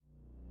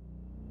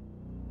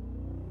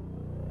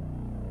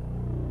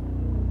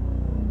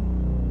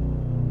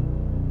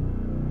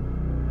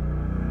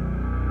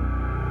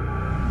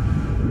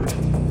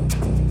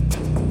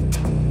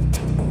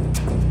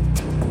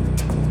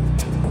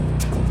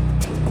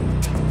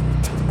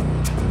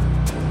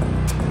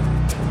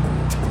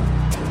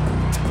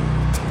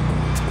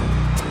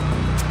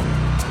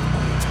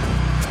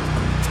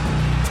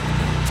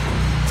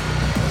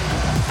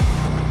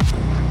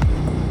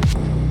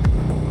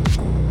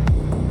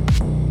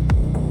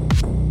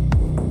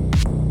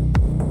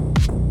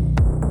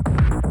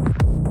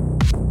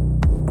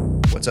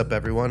What's up,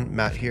 everyone?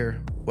 Matt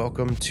here.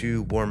 Welcome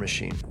to War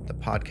Machine, the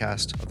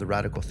podcast of the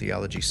Radical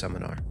Theology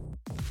Seminar.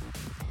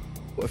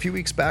 A few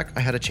weeks back,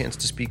 I had a chance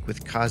to speak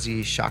with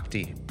Kazi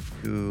Shakti,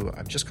 who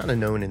I've just kind of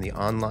known in the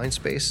online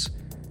space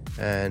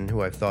and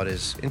who I've thought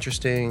is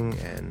interesting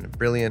and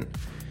brilliant.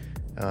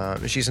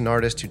 She's an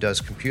artist who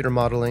does computer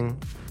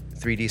modeling,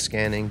 3D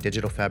scanning,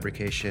 digital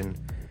fabrication,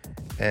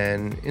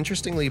 and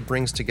interestingly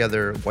brings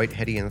together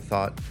Whiteheadian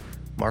thought,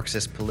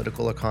 Marxist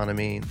political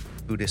economy,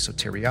 Buddhist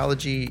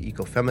soteriology,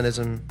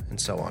 ecofeminism,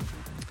 and so on.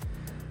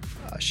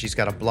 She's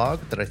got a blog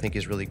that I think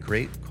is really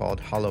great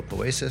called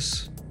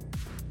Holopoiesis.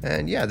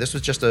 And yeah, this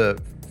was just a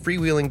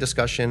freewheeling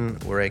discussion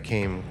where I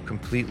came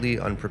completely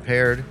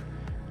unprepared.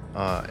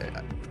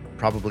 I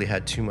probably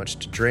had too much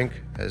to drink,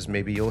 as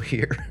maybe you'll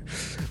hear.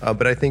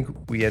 But I think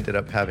we ended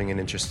up having an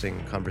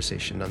interesting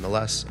conversation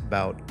nonetheless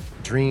about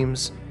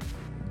dreams,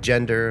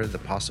 gender, the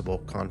possible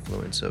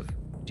confluence of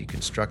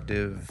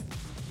deconstructive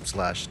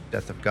 /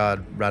 death of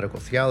God radical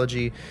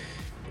theology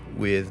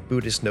with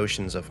Buddhist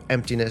notions of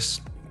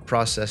emptiness,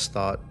 process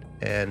thought,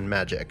 and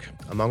magic,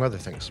 among other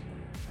things.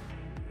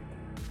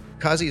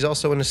 Kazi is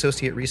also an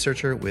associate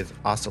researcher with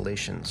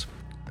Oscillations,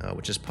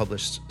 which has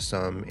published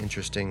some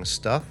interesting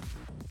stuff.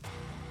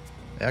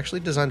 I actually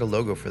designed a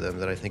logo for them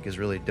that I think is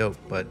really dope,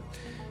 but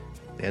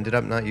they ended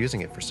up not using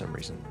it for some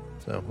reason.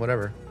 So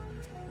whatever.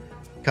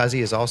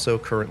 Kazi is also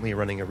currently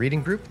running a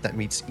reading group that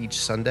meets each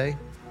Sunday.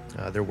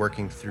 They're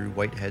working through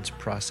Whitehead's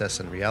Process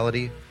and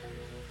Reality.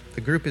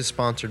 The group is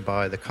sponsored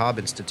by the Cobb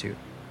Institute,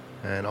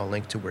 and I'll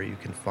link to where you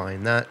can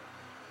find that.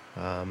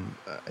 I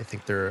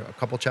think there are a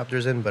couple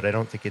chapters in, but I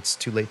don't think it's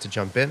too late to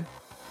jump in.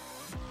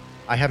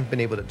 I haven't been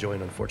able to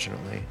join,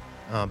 unfortunately,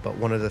 but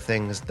one of the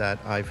things that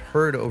I've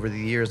heard over the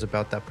years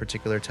about that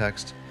particular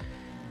text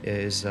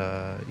is,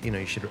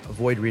 you should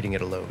avoid reading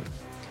it alone,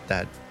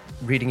 that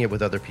reading it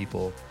with other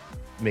people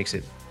makes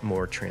it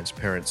more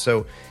transparent.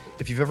 So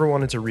if you've ever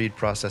wanted to read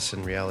Process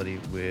and Reality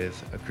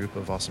with a group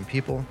of awesome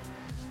people,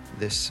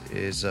 this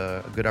is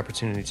a good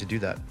opportunity to do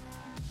that.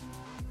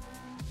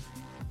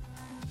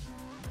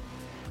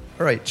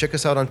 All right, check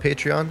us out on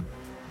Patreon,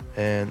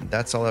 and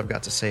that's all I've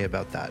got to say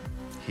about that.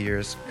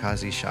 Here's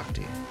Kazi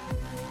Shakti.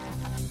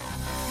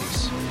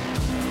 Peace.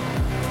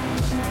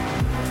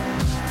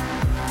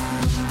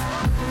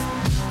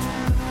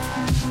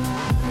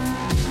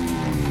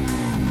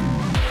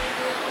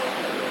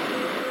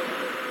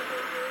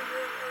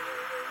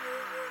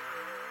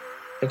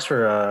 Thanks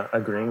for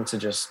agreeing to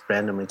just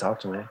randomly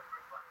talk to me.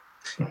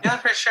 Yeah,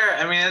 for sure.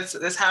 I mean,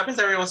 this happens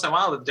every once in a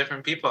while with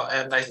different people,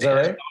 and I think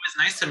it's always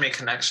nice to make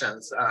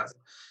connections,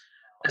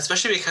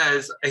 especially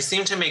because I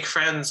seem to make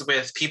friends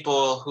with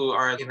people who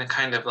are in a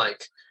kind of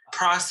like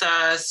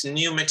process,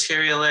 new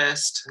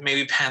materialist,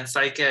 maybe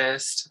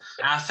panpsychist,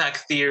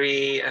 affect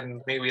theory,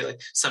 and maybe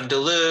like some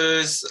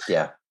Deleuze.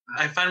 Yeah.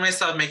 I find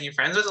myself making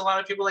friends with a lot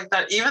of people like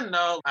that, even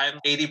though I'm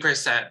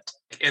 80%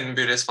 in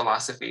Buddhist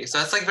philosophy. So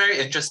it's like very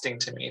interesting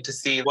to me to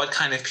see what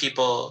kind of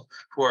people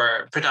who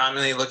are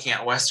predominantly looking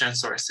at Western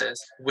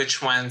sources,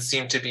 which ones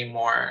seem to be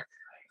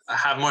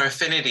have more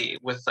affinity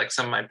with like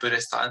some of my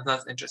Buddhist thoughts.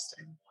 That's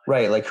interesting.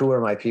 Right. Like, who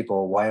are my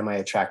people? Why am I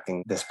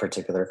attracting this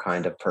particular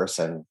kind of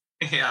person?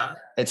 Yeah.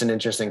 It's an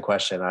interesting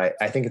question. I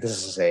think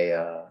this is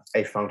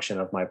a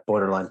function of my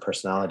borderline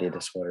personality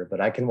disorder,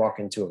 but I can walk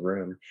into a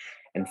room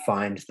and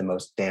find the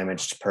most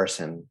damaged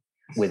person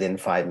within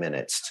 5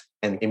 minutes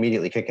and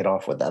immediately kick it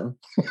off with them.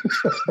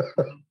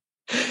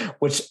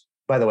 Which,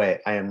 by the way,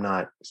 I am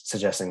not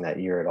suggesting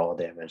that you're at all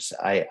damaged.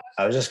 I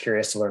was just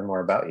curious to learn more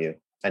about you.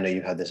 I know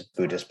you have this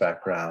Buddhist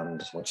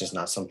background, which is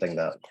not something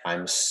that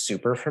I'm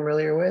super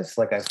familiar with.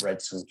 Like, I've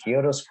read some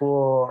Kyoto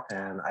School,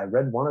 and I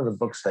read one of the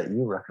books that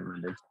you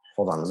recommended.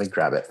 Hold on, let me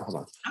grab it. Hold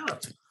on. Oh,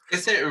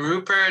 is it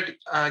Rupert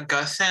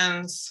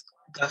Gussen's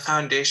The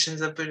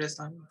Foundations of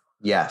Buddhism?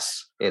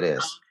 Yes, it is.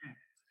 Okay.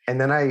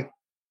 And then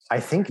I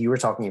think you were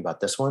talking about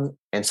this one,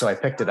 and so I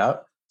picked it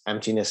up,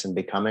 Emptiness and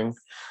Becoming.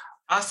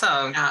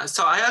 Awesome. Yeah.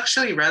 So I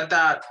actually read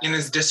that in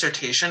his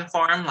dissertation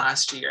form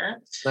last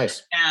year.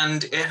 Nice.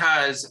 And it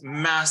has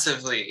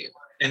massively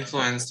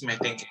influenced my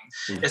thinking.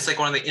 Mm-hmm. It's like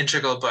one of the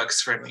integral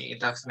books for me,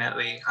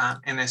 definitely.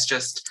 And it's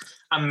just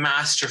a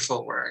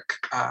masterful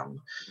work.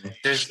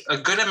 There's a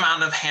good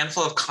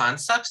handful of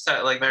concepts that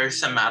are like very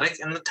thematic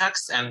in the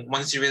text. And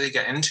once you really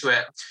get into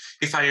it,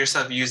 you find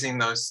yourself using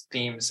those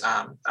themes.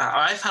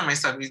 I found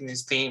myself using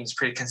these themes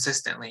pretty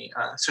consistently,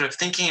 sort of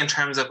thinking in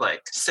terms of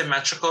like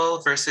symmetrical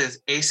versus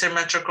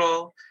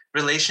asymmetrical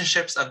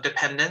relationships of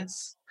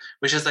dependence,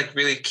 which is like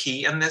really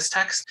key in this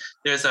text.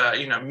 There's a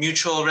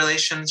mutual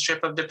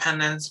relationship of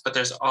dependence, but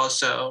there's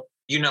also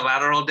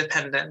unilateral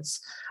dependence.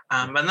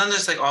 And then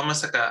there's like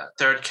almost like a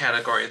third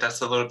category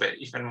that's a little bit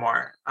even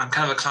more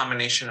kind of a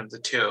combination of the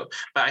two.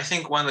 But I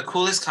think one of the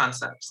coolest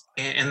concepts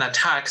in that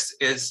text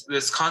is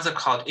this concept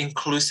called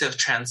inclusive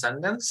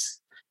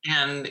transcendence.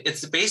 And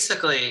it's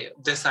basically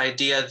this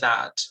idea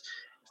that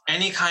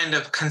any kind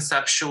of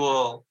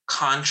conceptual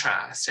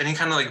contrast, any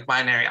kind of like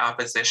binary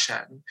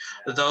opposition,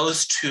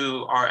 those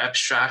two are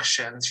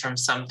abstractions from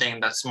something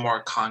that's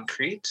more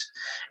concrete.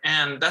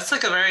 And that's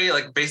like a very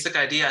like basic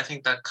idea, I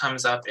think, that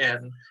comes up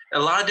in a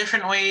lot of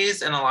different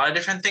ways and a lot of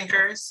different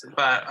thinkers.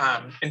 But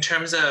in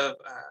terms of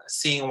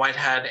seeing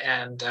Whitehead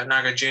and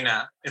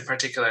Nagarjuna in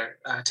particular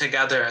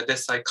together,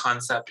 this like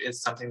concept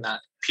is something that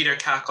Peter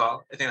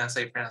Kackle, I think that's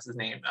how you pronounce his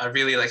name,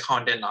 really like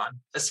honed in on.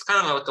 It's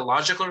kind of like a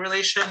logical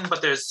relation,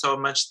 but there's so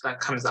much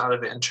that comes out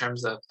of it in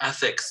terms of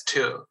ethics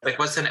too. Like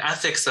what's an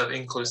ethics of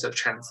inclusive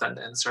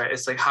transcendence, right?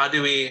 It's like, how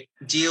do we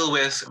deal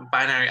with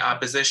binary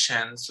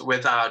oppositions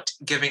without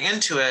giving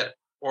into it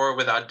or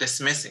without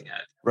dismissing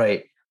it?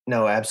 Right.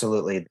 No,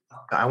 absolutely.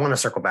 I want to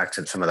circle back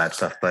to some of that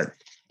stuff, but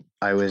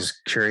I was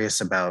curious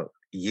about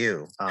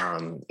you,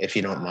 if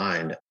you don't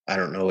mind. I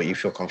don't know what you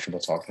feel comfortable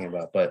talking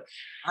about, but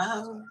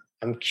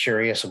I'm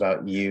curious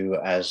about you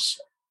as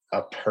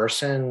a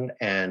person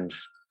and,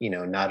 you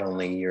know, not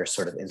only your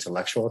sort of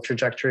intellectual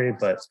trajectory,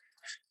 but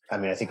I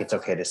mean, I think it's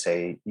okay to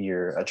say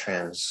you're a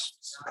trans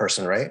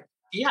person, right?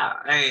 Yeah,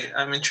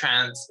 I'm a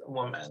trans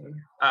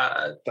woman,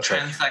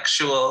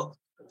 transsexual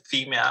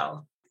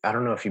female. I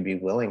don't know if you'd be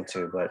willing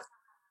to, but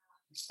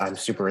I'm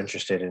super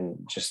interested in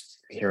just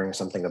hearing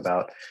something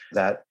about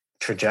that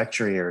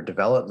trajectory or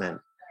development.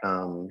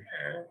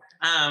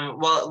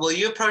 Well,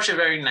 you approach it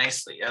very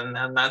nicely, and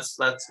that's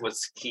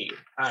what's key.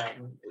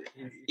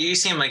 You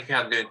seem like you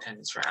have good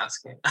intentions for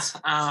asking.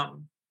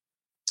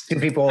 Do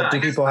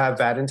people have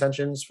bad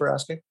intentions for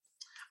asking?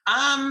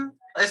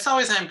 It's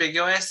always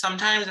ambiguous.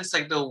 Sometimes it's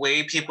like the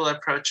way people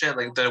approach it,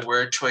 like the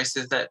word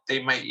choices that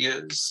they might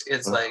use,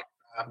 is like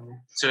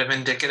sort of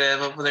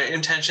indicative of their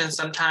intentions.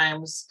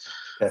 Sometimes,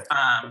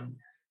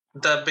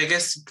 the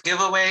biggest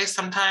giveaway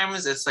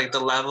sometimes is like the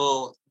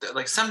level.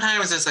 Like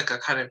sometimes it's like a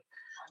kind of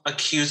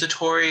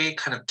accusatory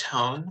kind of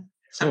tone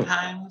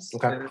sometimes.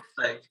 It's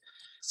like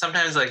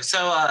sometimes like,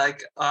 so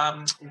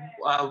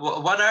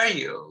what are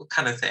you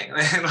kind of thing.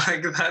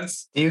 Like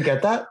that's, do you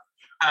get that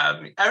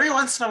every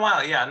once in a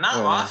while? Yeah, not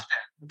often,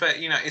 but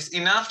you know, it's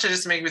enough to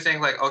just make me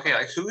think like, okay,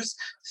 like who's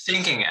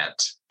thinking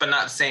it but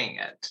not saying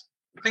it.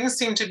 Things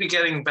seem to be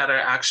getting better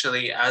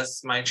actually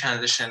as my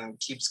transition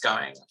keeps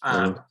going. I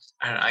don't know,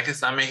 I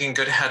guess I'm making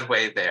good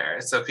headway there,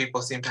 so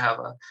people seem to have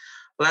a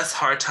less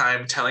hard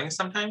time telling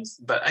sometimes,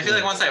 but I feel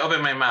like once I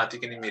open my mouth, you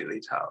can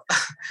immediately tell.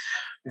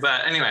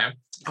 But anyway,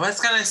 I was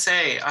gonna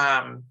say,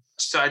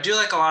 so I do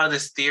like a lot of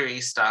this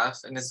theory stuff,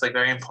 and it's like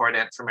very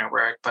important for my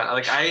work. But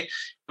like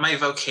my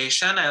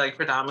vocation, I like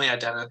predominantly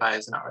identify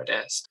as an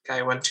artist.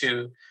 I went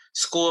to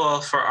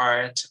school for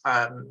art.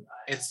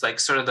 It's like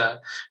sort of the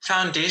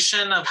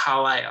foundation of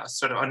how I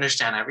sort of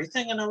understand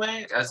everything in a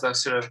way, as a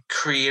sort of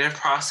creative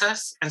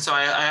process. And so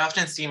I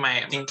often see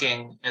my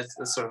thinking as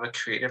a sort of a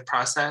creative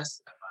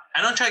process.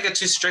 I don't try to get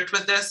too strict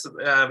with this,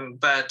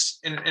 but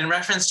in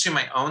reference to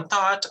my own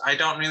thought, I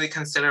don't really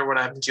consider what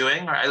I'm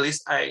doing, or at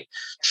least I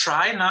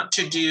try not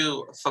to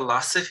do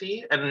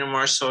philosophy and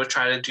more so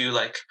try to do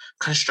like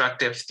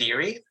constructive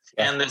theory.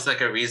 Yeah. And there's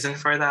like a reason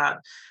for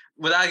that.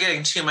 Without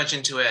getting too much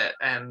into it,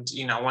 and,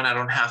 you know, when I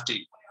don't have to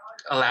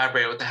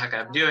elaborate what the heck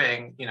I'm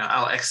doing, you know,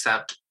 I'll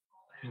accept,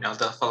 you know,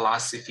 the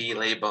philosophy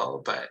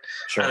label, but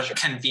out of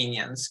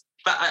convenience.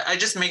 But I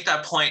just make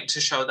that point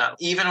to show that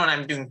even when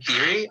I'm doing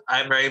theory,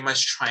 I'm very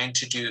much trying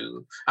to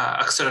do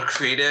a sort of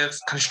creative,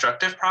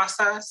 constructive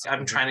process.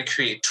 I'm trying to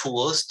create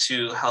tools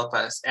to help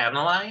us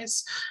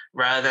analyze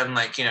rather than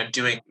like, you know,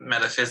 doing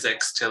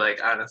metaphysics to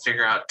like, I don't know,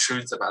 figure out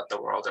truths about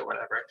the world or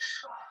whatever.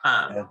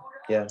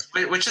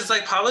 Which is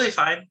like probably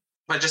fine,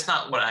 but just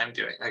not what I'm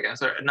doing, I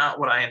guess, or not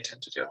what I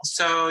intend to do.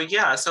 So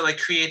yeah, so like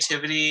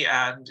creativity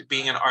and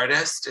being an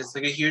artist is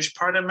like a huge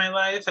part of my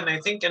life. And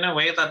I think in a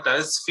way that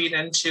does feed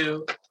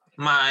into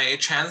my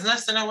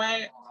transness in a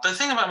way. The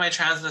thing about my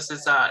transness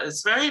is that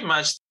it's very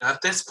much at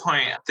this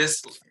point, at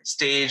this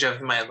stage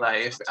of my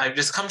life, I've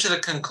just come to the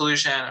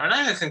conclusion, or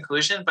not even a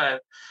conclusion,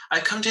 but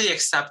I've come to the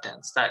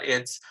acceptance that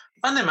it's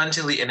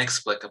fundamentally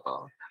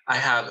inexplicable. I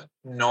have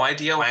no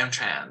idea why I'm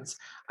trans.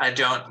 I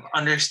don't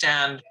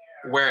understand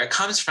where it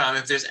comes from.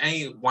 If there's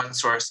any one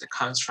source it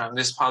comes from,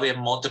 there's probably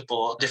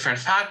multiple different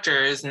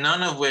factors,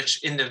 none of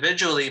which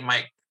individually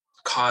might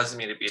cause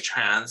me to be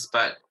trans,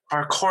 but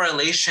are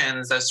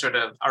correlations that sort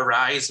of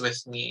arise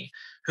with me.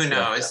 Who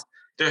knows?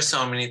 There's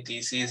so many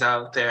theses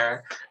out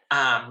there.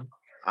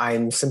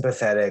 I'm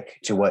sympathetic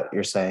to what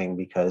you're saying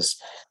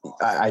because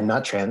I'm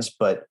not trans,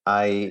 but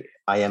I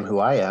am who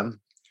I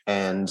am,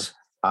 and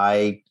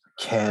I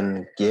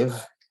can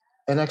give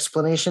an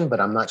explanation, but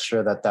I'm not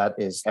sure that that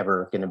is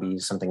ever going to be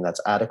something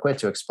that's adequate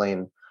to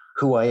explain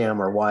who I am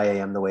or why I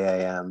am the way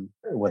I am,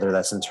 whether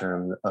that's in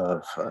terms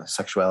of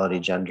sexuality,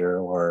 gender,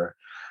 or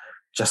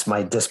just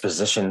my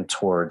disposition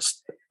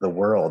towards the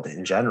world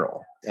in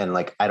general. And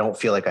like, I don't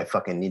feel like I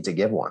fucking need to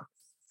give one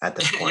at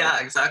this point. Yeah,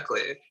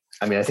 exactly.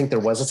 I mean, I think there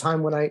was a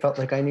time when I felt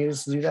like I needed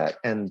to do that.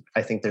 And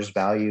I think there's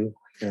value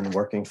in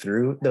working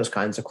through those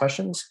kinds of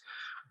questions.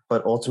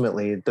 But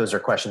ultimately, those are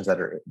questions that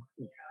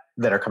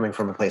are coming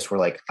from a place where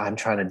like, I'm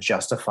trying to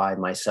justify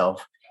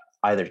myself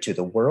either to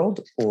the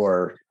world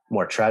or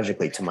more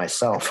tragically to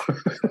myself.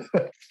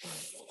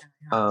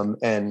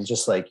 And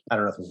just like, I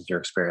don't know if this is your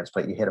experience,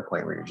 but you hit a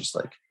point where you're just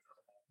like,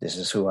 this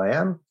is who I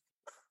am,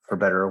 for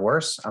better or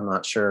worse. I'm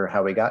not sure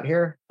how we got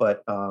here,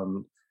 but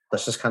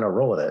let's just kind of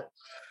roll with it.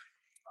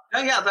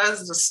 Oh, yeah,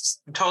 that's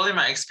just totally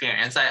my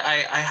experience.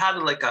 I had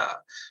like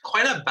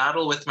quite a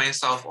battle with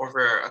myself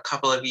over a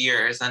couple of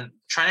years and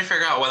trying to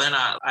figure out whether or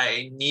not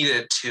I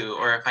needed to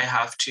or if I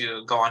have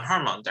to go on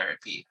hormone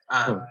therapy.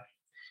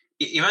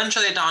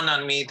 Eventually it dawned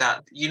on me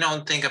that you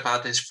don't think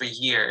about this for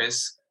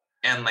years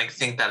and like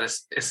think that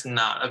it's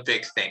not a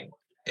big thing,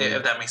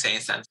 if that makes any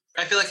sense.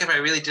 I feel like if I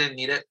really didn't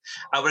need it,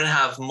 I wouldn't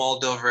have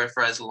mulled over it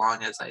for as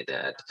long as I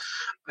did.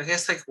 I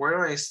guess like where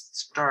do I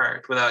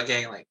start without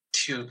getting like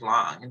too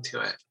long into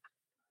it?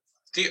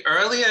 The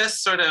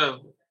earliest sort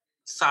of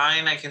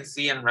sign I can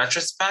see in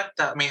retrospect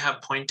that may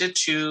have pointed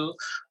to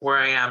where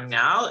I am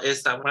now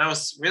is that when I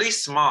was really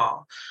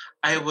small,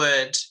 I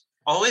would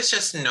always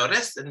just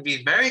notice and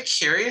be very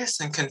curious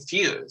and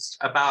confused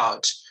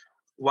about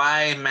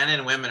why men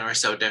and women were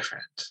so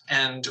different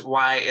and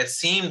why it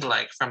seemed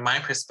like, from my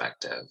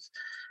perspective,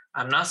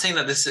 I'm not saying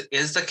that this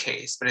is the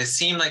case, but it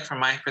seemed like from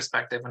my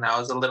perspective when I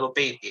was a little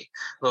baby,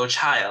 little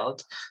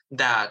child,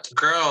 that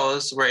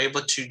girls were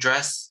able to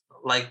dress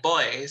like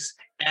boys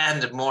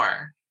and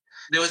more.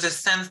 There was a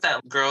sense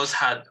that girls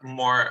had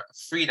more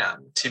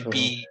freedom to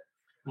be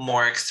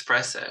more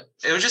expressive.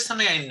 It was just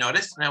something I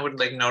noticed, and I would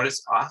like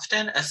notice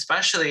often,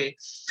 especially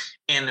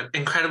in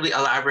incredibly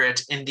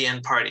elaborate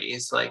Indian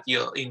parties. Like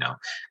you know,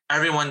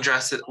 everyone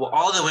dresses. Well,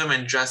 all the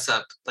women dress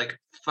up like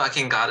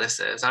fucking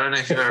goddesses. I don't know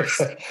if you've ever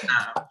seen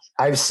that.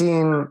 I've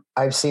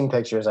seen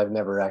pictures. I've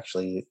never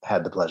actually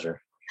had the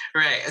pleasure.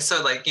 Right.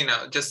 So like, you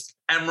know, just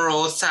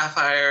emerald,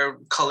 sapphire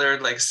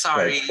colored like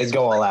saris. Right. They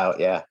go all out,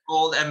 yeah.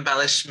 Gold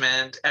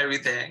embellishment,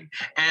 everything.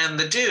 And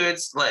the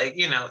dudes, like,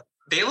 you know,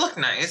 they look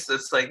nice.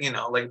 It's like, you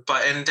know, like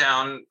button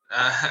down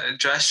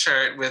dress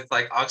shirt with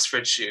like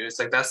Oxford shoes.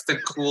 Like that's the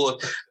cool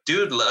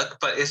dude look.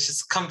 But it's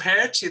just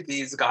compared to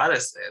these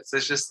goddesses,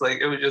 it's just like,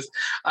 it was just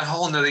a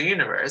whole nother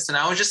universe. And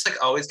I would just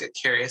like always get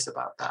curious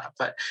about that.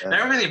 But it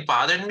never really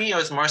bothered me. It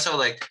was more so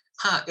like,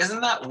 isn't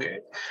that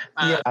weird?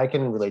 Yeah, I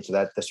can relate to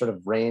that. The sort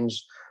of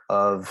range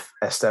of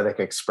aesthetic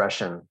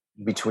expression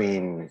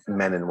between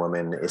men and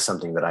women is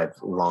something that I've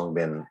long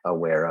been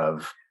aware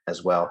of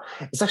as well.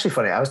 It's actually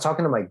funny. I was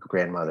talking to my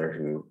grandmother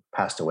who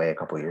passed away a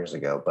couple of years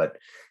ago, but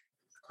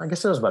I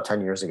guess it was about 10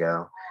 years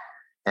ago.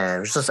 And I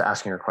was just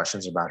asking her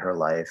questions about her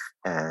life.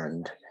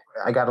 And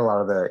I got a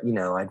lot of the, you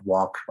know, I'd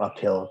walk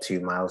uphill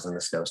 2 miles in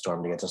the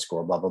snowstorm to get to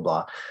school, blah, blah,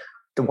 blah.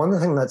 The one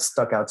thing that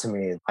stuck out to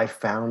me, I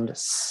found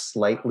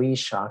slightly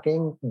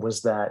shocking,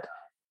 was that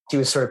she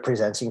was sort of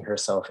presenting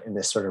herself in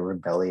this sort of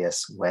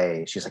rebellious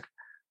way. She's like,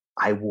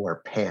 I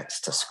wore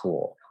pants to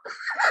school.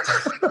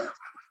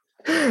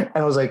 And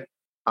I was like,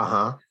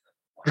 uh-huh.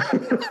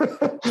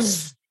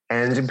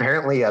 And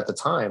apparently at the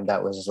time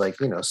that was like,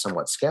 you know,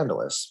 somewhat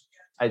scandalous.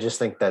 I just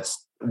think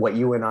that's what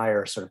you and I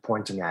are sort of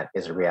pointing at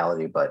is a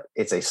reality, but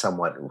it's a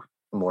somewhat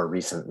more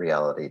recent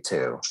reality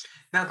too.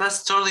 No,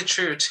 that's totally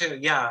true too.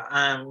 Yeah.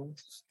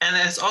 And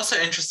it's also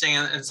interesting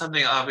and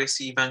something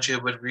obviously eventually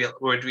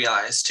would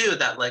realize too,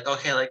 that like,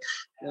 okay, like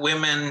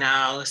women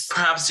now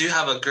perhaps do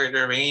have a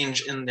greater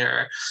range in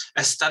their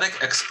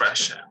aesthetic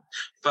expression,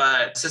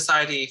 but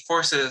society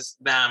forces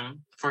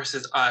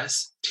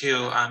us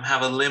to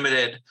have a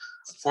limited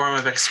form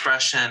of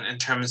expression in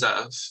terms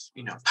of,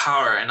 you know,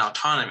 power and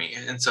autonomy.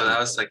 And so that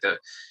was like a,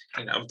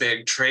 you know,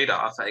 big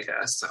trade-off, I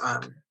guess.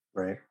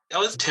 Right. That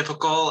was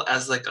typical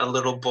as like a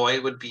little boy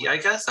would be, I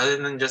guess, other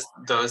than just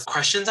those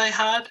questions I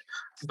had.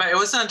 But it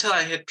wasn't until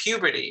I hit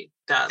puberty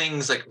that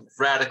things like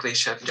radically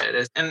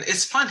shifted. And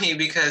it's funny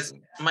because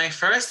my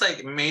first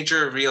like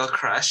major real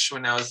crush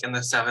when I was in the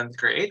 7th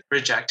grade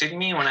rejected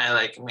me when I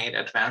like made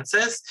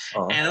advances.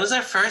 And it was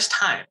the first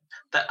time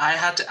that I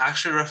had to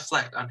actually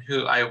reflect on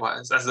who I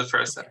was as a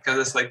person. Because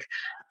it's like,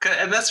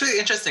 and that's really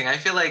interesting. I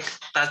feel like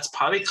that's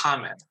probably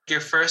common. Your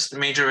first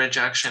major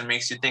rejection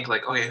makes you think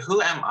like, okay,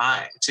 who am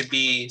I to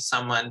be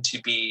someone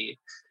to be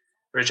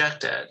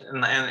rejected?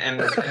 And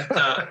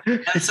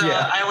so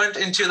yeah. I went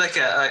into like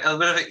a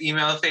bit of an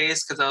email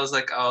phase because I was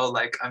like, oh,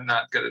 like I'm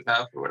not good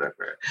enough or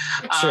whatever.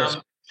 Sure.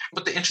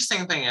 But the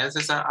interesting thing is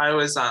that I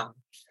was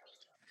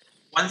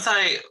once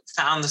I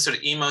found the sort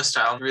of emo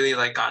style, really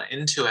like got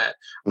into it,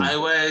 I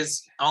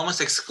was almost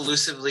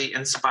exclusively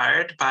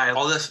inspired by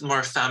all the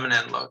more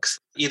feminine looks,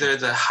 either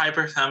the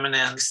hyper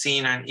feminine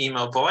scene in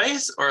emo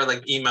boys or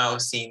like emo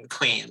scene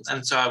queens.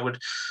 And so I would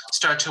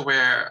start to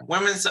wear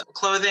women's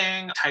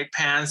clothing, tight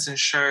pants and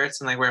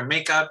shirts, and like wear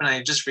makeup. And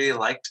I just really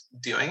liked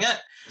doing it.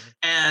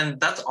 And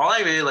that's all I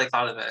really like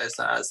thought of it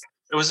as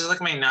it was just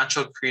like my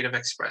natural creative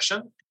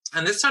expression.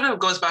 And this sort of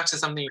goes back to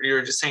something you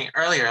were just saying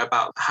earlier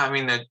about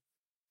having to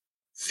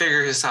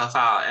figure yourself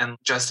out and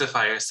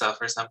justify yourself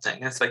or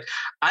something. It's like,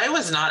 I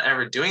was not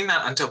ever doing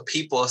that until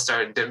people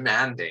started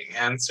demanding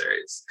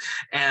answers.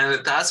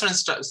 And that's when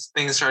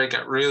things started to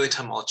get really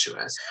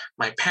tumultuous.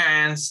 My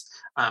parents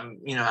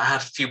I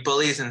had a few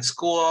bullies in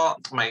school.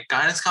 My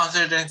guidance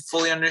counselor didn't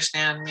fully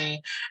understand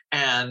me.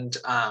 And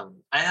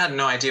I had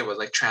no idea what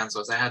like trans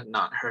was. I had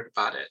not heard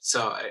about it.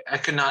 So I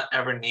could not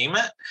ever name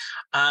it.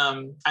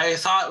 I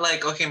thought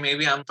like, okay,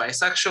 maybe I'm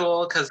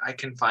bisexual because I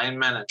can find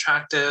men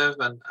attractive.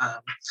 And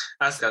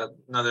that's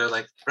another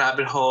like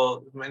rabbit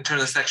hole in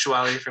terms of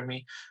sexuality for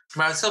me.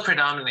 But I was still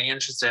predominantly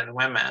interested in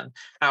women.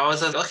 I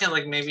was like, okay,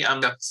 like maybe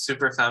I'm a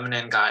super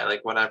feminine guy,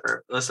 like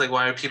whatever. It's like,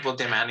 why are people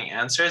demanding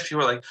answers?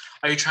 People are like,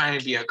 are you trying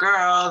to be a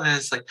girl? And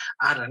it's like,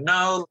 I don't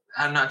know.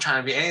 I'm not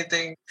trying to be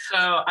anything. So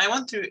I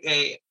went through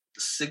a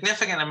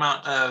significant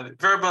amount of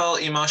verbal,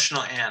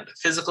 emotional, and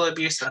physical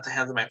abuse at the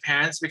hands of my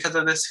parents because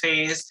of this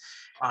phase.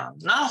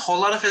 Not a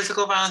whole lot of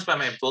physical violence by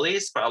my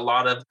bullies, but a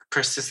lot of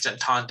persistent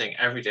taunting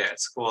every day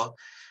at school.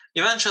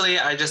 Eventually,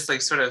 I just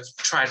like sort of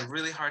tried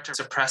really hard to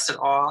suppress it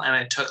all, and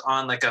I took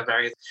on like a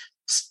very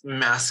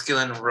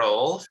masculine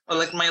role.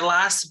 Like my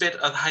last bit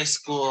of high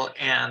school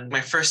and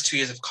my first 2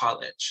 years of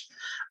college,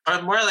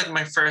 or more like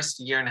my first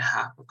year and a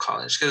half of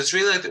college, because it's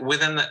really like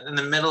in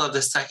the middle of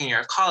the second year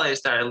of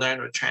college that I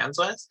learned what trans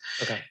was.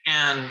 Okay.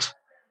 And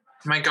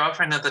my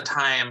girlfriend at the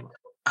time,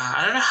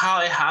 I don't know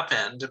how it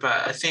happened,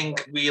 but I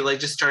think we like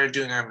just started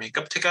doing our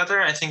makeup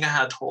together. I think I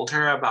had told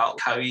her about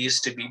how we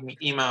used to be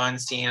emo and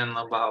scene and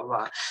blah, blah,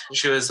 blah.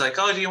 She was like,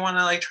 oh, do you want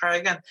to like try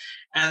again?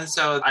 And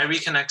so I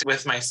reconnected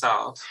with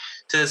myself,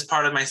 to this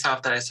part of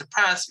myself that I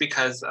suppressed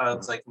because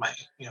of like my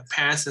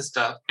parents and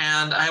stuff.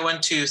 And I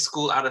went to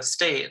school out of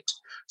state.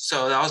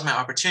 So that was my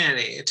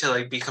opportunity to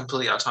like be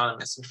completely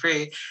autonomous and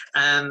free.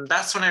 And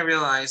that's when I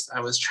realized I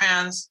was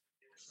trans.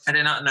 I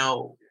did not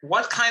know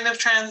what kind of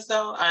trans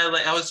though.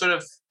 I was sort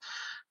of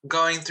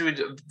going through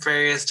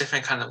various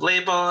different kind of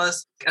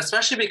labels,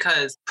 especially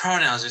because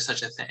pronouns are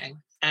such a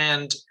thing.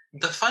 And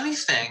the funny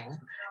thing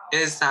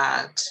is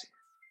that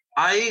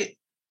I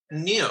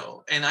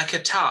knew and I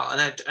could tell,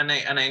 and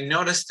I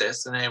noticed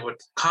this, and I would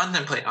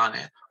contemplate on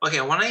it.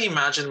 Okay, when I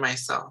imagine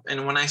myself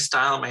and when I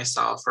style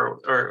myself,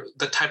 or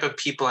the type of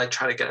people I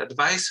try to get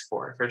advice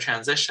for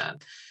transition,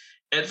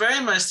 it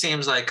very much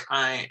seems like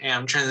I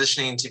am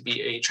transitioning to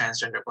be a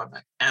transgender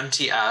woman,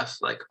 MTF,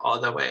 like all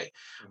the way.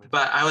 Mm-hmm.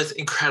 But I was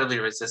incredibly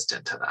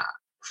resistant to that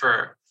for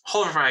a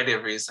whole variety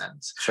of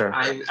reasons. Sure.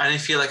 I didn't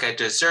feel like I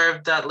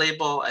deserved that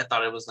label. I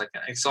thought it was like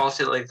an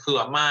exalted, like, who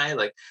am I?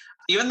 Like,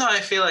 even though I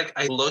feel like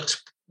I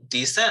looked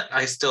decent,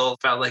 I still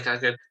felt like I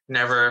could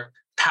never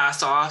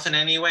pass off in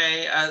any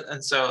way.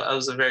 And so I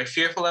was very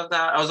fearful of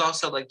that. I was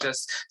also like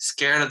just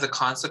scared of the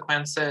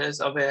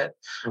consequences of it,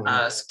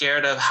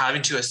 scared of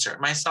having to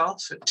assert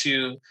myself,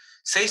 to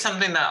say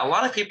something that a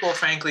lot of people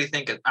frankly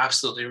think is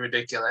absolutely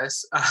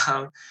ridiculous.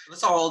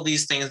 That's all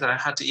these things that I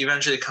had to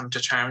eventually come to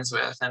terms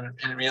with and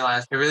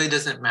realize it really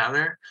doesn't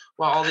matter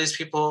what all these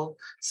people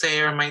say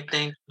or might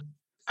think.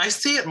 I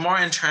see it more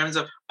in terms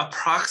of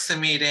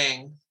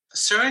approximating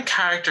certain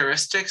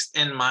characteristics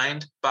in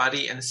mind,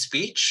 body, and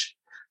speech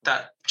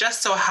that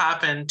just so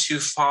happen to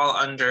fall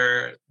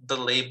under the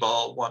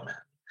label woman.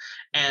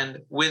 And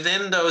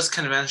within those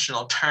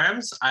conventional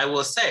terms, I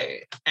will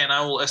say, and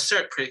I will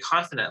assert pretty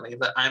confidently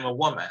that I'm a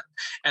woman.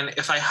 And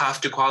if I have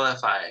to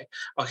qualify,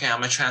 okay,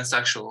 I'm a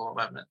transsexual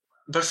woman.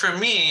 But for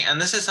me, and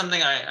this is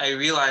something I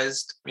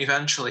realized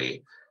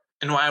eventually,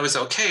 and why it was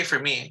okay for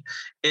me,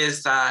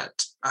 is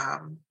that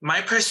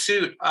my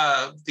pursuit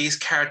of these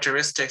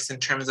characteristics in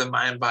terms of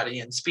mind, body,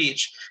 and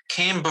speech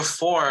came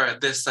before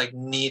this like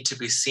need to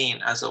be seen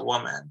as a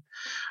woman.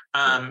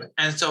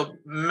 And so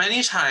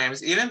many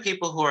times, even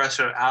people who are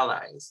sort of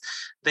allies,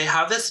 they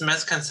have this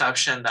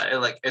misconception that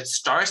it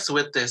starts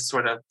with this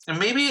sort of, and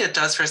maybe it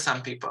does for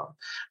some people,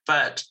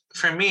 but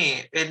for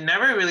me, it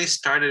never really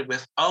started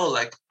with, oh,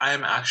 like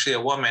I'm actually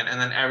a woman, and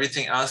then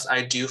everything else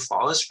I do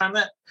follows from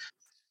it.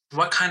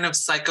 What kind of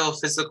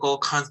psychophysical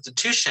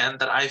constitution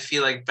that I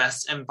feel like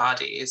best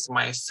embodies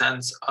my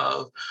sense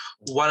of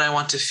what I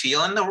want to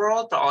feel in the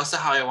world, but also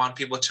how I want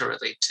people to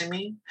relate to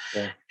me.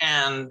 Yeah.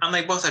 And I'm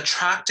like both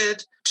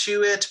attracted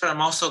to it, but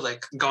I'm also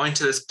like going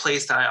to this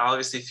place that I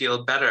obviously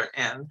feel better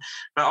in,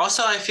 but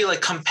also I feel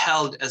like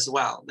compelled as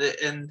well.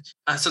 And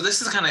so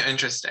this is kind of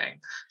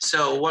interesting.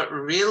 So what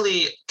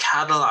really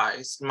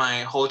catalyzed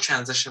my whole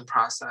transition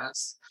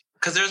process,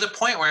 because there's a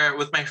point where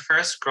with my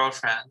first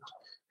girlfriend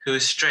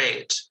who's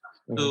straight,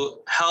 who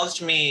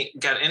helped me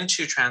get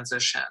into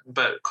transition,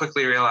 but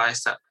quickly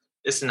realized that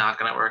it's not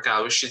going to work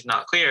out. She's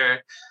not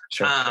queer.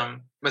 Sure.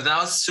 But that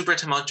was super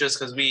tumultuous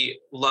because we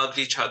loved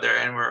each other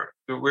and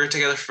we were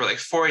together for like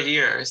 4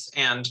 years.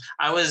 And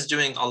I was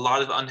doing a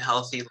lot of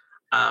unhealthy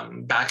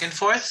back and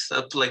forth,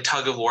 like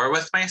tug of war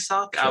with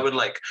myself. Sure. I would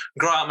like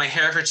grow out my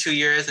hair for 2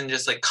 years and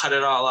just like cut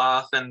it all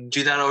off and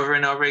do that over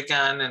and over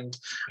again. And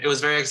it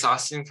was very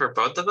exhausting for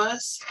both of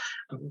us.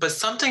 But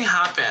something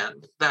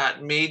happened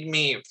that made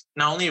me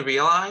not only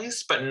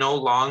realize, but no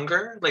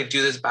longer like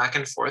do this back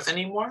and forth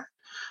anymore.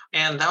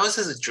 And that was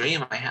just a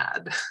dream I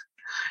had.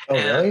 Oh,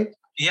 really?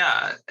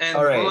 Yeah. And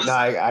All what right. was- No,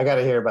 I got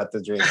to hear about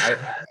the dream.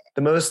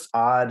 The most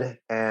odd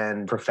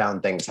and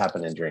profound things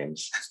happen in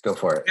dreams. Go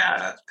for it.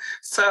 yeah.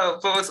 So,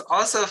 but what's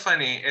also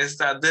funny is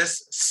that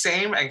this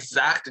same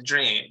exact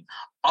dream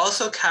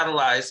also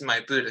catalyzed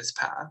my Buddhist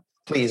path.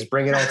 Please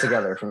bring it all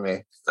together for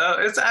me. So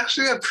it's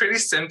actually a pretty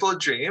simple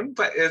dream,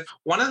 but it's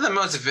one of the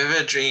most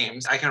vivid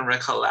dreams I can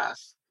recollect.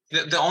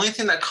 The only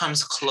thing that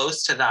comes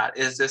close to that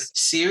is this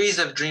series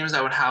of dreams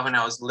I would have when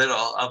I was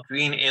little of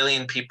green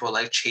alien people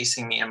like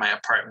chasing me in my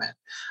apartment.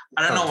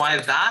 I don't know why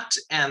that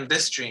and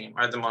this dream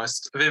are the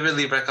most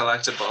vividly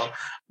recollectible.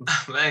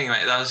 But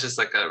anyway, that was just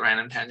like a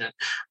random tangent.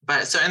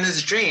 But so in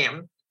this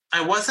dream,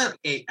 I wasn't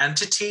an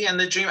entity in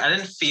the dream. I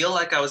didn't feel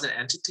like I was an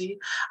entity.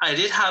 I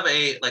did have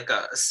a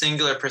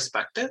singular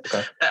perspective.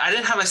 Okay. I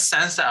didn't have a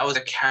sense that I was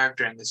a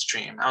character in this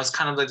dream. I was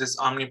kind of like this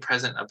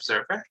omnipresent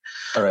observer.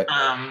 All right.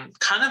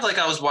 Kind of like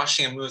I was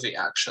watching a movie,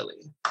 actually.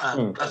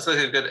 That's like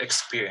a good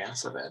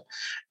experience of it.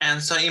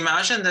 And so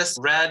imagine this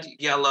red,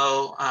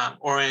 yellow,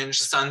 orange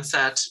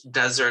sunset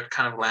desert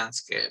kind of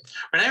landscape.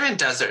 Or not even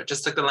desert,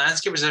 just like the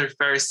landscape is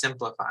very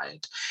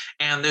simplified.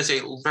 And there's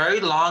a very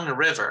long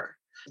river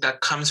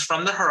that comes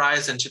from the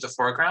horizon to the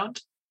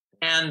foreground.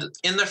 And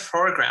in the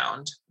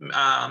foreground,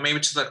 maybe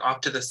to like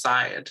off to the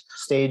side.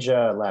 Stage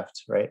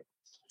left, right?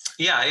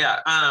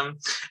 Yeah.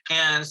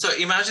 And so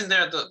imagine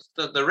there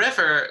the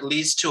river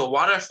leads to a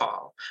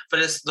waterfall, but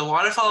the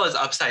waterfall is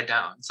upside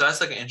down. So that's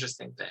like an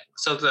interesting thing.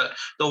 So the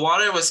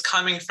water was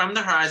coming from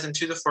the horizon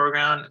to the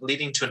foreground,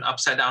 leading to an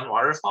upside down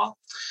waterfall.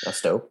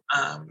 That's dope.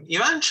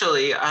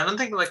 Eventually, I don't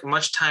think like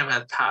much time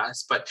had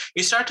passed, but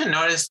you start to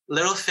notice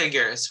little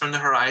figures from the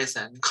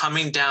horizon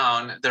coming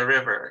down the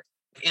river.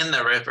 In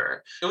the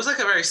river, it was like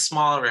a very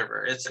small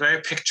river. It's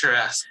very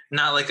picturesque,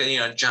 not like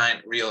a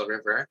giant real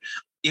river.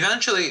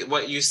 Eventually,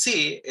 what you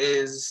see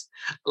is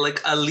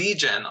like a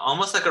legion,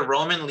 almost like a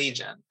Roman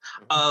legion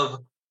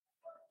of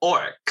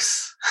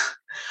orcs,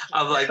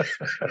 of like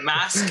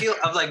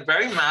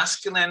very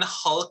masculine,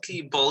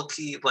 hulky,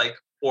 bulky, like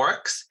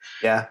orcs.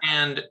 Yeah.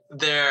 And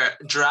they're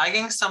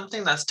dragging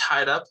something that's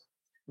tied up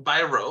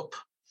by rope.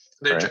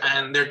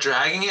 And they're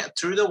dragging it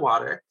through the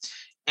water.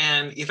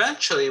 And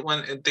eventually,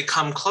 when they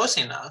come close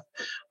enough,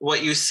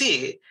 what you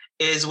see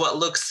is what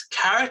looks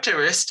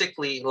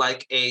characteristically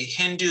like a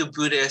Hindu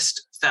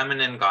Buddhist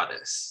feminine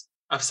goddess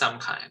of some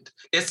kind.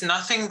 It's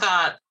nothing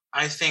that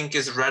I think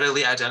is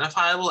readily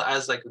identifiable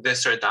as like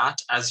this or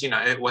that, as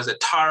was it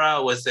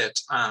Tara, was it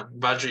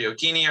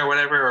Vajrayogini or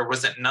whatever, or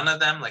was it none of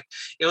them? Like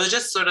it was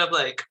just sort of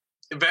like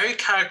very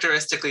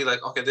characteristically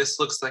like, okay, this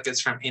looks like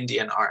it's from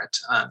Indian art.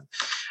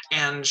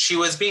 And she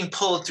was being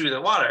pulled through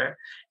the water,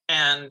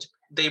 and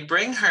they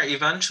bring her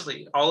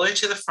eventually all the way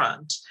to the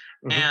front,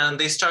 and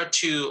they start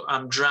to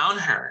drown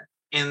her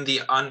in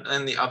the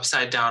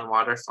upside down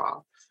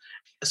waterfall.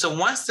 So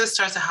once this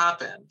starts to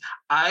happen,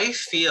 I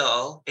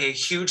feel a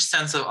huge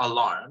sense of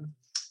alarm.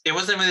 It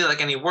wasn't really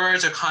like any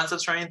words or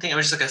concepts or anything. It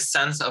was just like a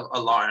sense of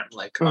alarm.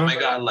 Like, oh my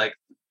God, like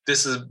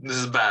this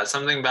is bad.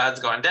 Something bad's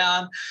going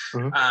down.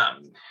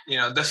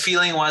 The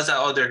feeling was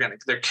that,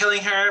 they're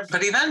killing her.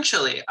 But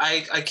eventually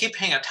I keep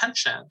paying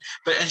attention,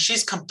 and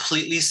she's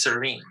completely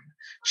serene.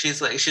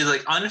 She's like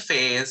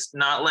unfazed,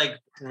 not like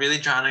really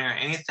drowning or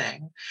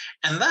anything.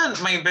 And then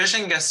my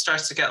vision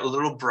starts to get a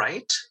little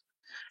bright.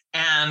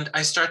 And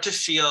I start to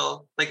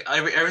feel like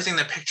everything in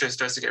the picture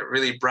starts to get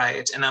really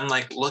bright. And I'm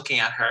like looking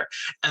at her.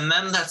 And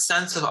then that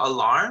sense of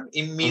alarm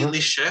immediately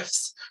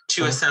shifts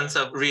to a sense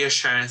of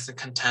reassurance and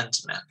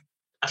contentment.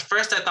 At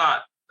first, I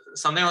thought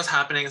something was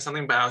happening,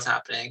 something bad was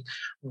happening.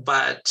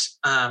 But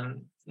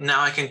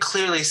now I can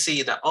clearly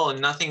see that,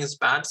 nothing is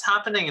bad is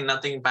happening and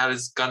nothing bad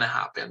is going to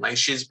happen. Like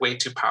she's way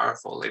too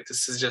powerful. Like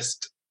this is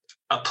just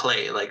a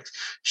play. Like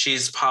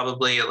she's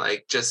probably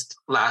like just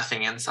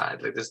laughing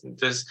inside. Like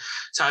there's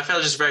so I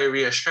felt just very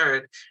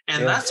reassured.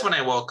 And that's when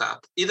I woke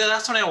up. Either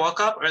that's when I woke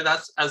up or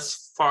that's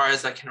as far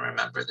as I can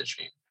remember the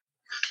dream.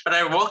 But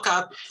I woke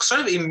up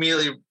sort of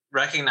immediately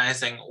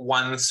recognizing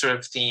one sort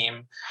of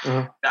theme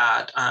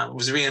that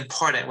was really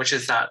important, which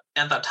is that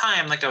at that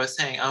time, like I was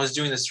saying, I was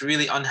doing this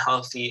really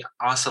unhealthy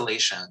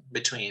oscillation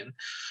between,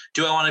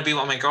 do I want to be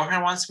what my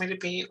girlfriend wants me to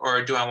be,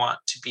 or do I want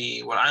to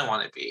be what I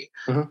want to be,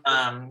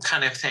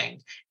 kind of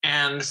thing.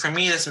 And for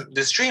me,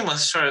 this dream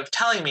was sort of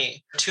telling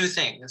me two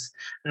things.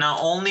 Not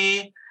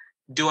only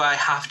do I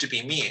have to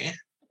be me,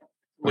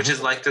 which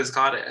is like this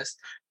goddess,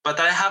 but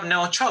that I have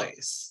no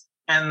choice.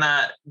 And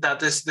that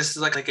this is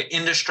like an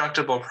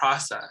indestructible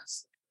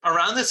process.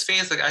 Around this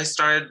phase, like I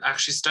started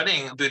actually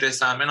studying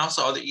Buddhism and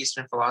also other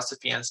Eastern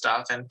philosophy and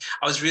stuff. And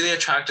I was really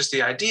attracted to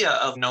the idea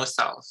of no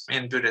self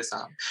in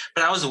Buddhism.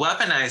 But I was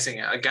weaponizing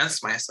it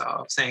against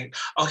myself, saying,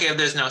 okay, if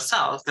there's no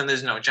self, then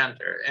there's no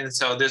gender. And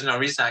so there's no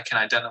reason I can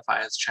identify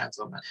as trans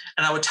woman.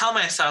 And I would tell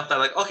myself that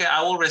like, okay,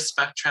 I will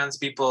respect trans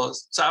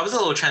people's. So I was a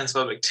little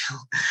transphobic too.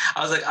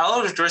 I was like,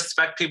 I'll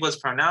respect people's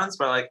pronouns,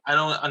 but like, I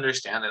don't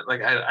understand it.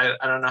 Like, I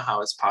don't know how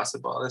it's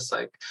possible. It's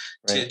like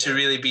to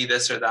really be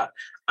this or that.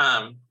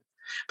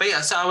 But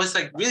yeah, so I was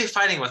like really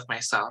fighting with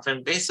myself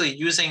and basically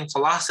using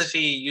philosophy,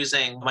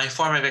 using my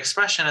form of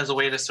expression as a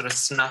way to sort of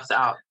snuff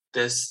out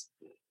this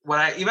what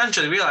I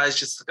eventually realized,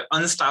 just like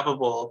an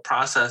unstoppable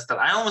process that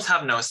I almost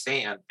have no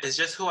say in. It's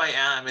just who I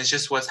am. It's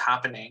just what's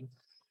happening.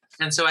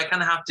 And so I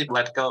kind of have to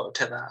let go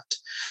to that.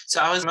 So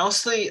I was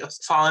mostly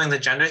following the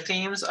gender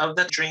themes of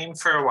the dream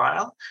for a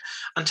while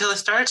until it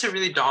started to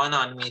really dawn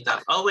on me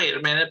that, oh, wait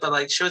a minute, but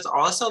like she was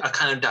also a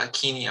kind of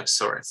Dakini of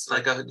sorts,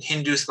 like a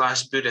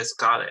Hindu/Buddhist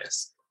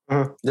goddess.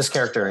 This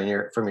character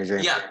from your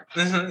dream. Yeah,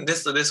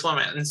 this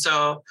woman. And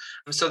so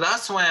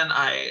that's when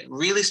I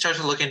really started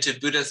to look into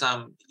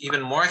Buddhism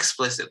even more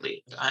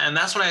explicitly. And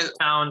that's when I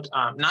found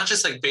not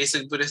just like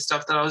basic Buddhist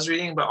stuff that I was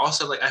reading, but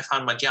also like I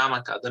found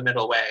Madhyamaka, the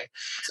middle way.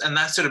 And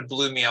that sort of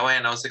blew me away.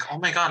 And I was like, oh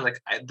my God,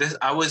 like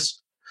I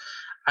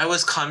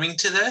was coming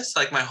to this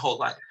like my whole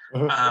life.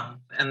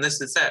 And this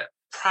is it.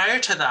 Prior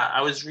to that,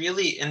 I was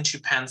really into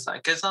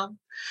panpsychism,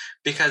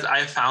 because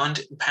I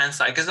found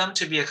panpsychism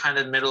to be a kind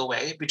of middle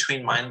way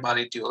between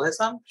mind-body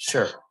dualism.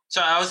 Sure.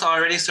 So I was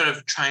already sort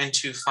of trying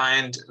to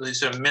find these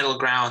sort of middle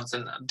grounds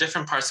in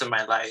different parts of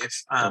my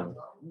life.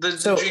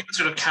 The dream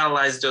sort of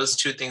catalyzed those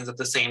two things at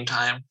the same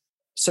time.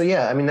 So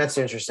yeah, I mean, that's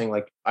interesting.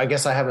 Like, I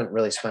guess I haven't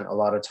really spent a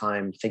lot of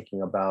time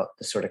thinking about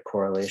the sort of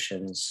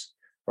correlations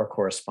or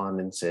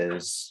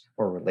correspondences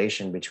or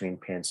relation between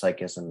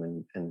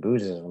panpsychism and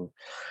Buddhism.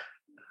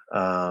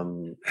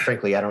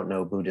 Frankly, I don't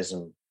know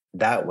Buddhism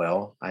that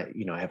well. I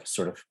have a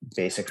sort of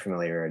basic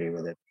familiarity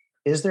with it.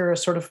 Is there a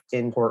sort of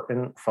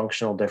important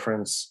functional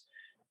difference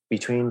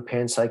between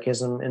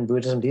panpsychism and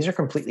Buddhism? These are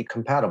completely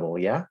compatible,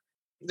 yeah?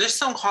 There's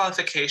some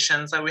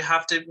qualifications that we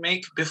have to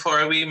make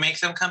before we make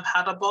them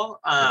compatible.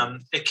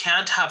 It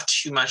can't have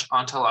too much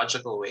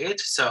ontological weight.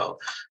 So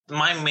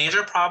my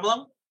major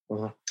problem,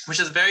 which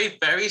is a very,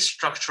 very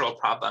structural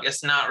problem,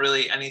 it's not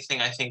really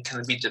anything I think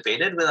can be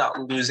debated without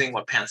losing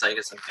what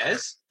panpsychism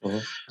is.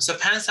 So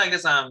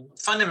panpsychism,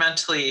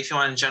 fundamentally, if you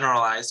want to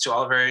generalize to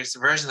all various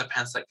versions of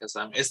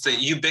panpsychism, is the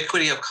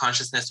ubiquity of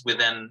consciousness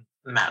within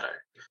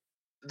matter.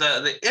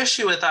 The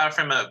issue with that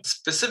from a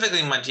specifically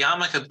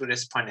Madhyamaka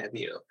Buddhist point of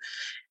view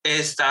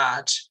is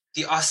that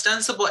the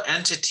ostensible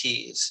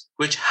entities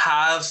which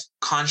have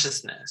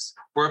consciousness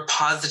were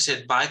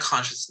posited by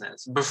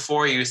consciousness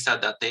before you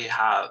said that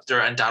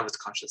they're endowed with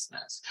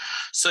consciousness.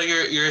 So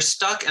you're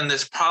stuck in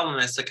this problem.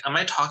 It's like, am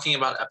I talking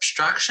about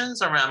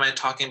abstractions or am I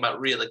talking about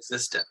real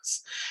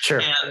existence?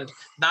 Sure. And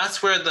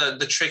that's where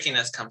the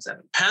trickiness comes in.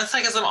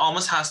 Panpsychism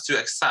almost has to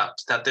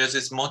accept that there's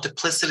this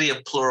multiplicity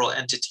of plural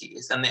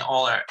entities and they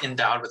all are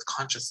endowed with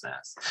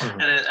consciousness.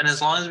 And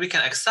as long as we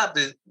can accept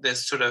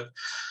this sort of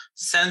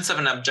sense of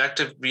an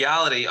objective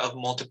reality of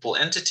multiple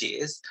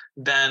entities,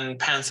 then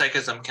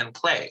panpsychism can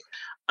play.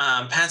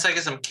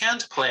 Panpsychism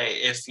can't play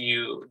if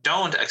you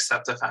don't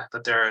accept the fact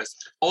that there is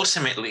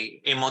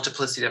ultimately a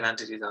multiplicity of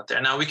entities out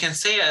there. Now, we can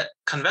say it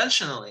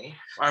conventionally,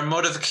 our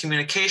mode of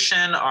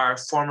communication, our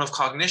form of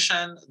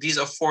cognition, these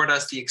afford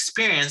us the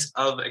experience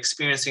of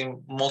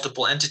experiencing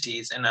multiple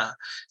entities in a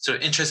sort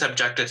of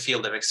intersubjective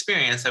field of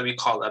experience that we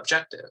call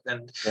objective.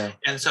 And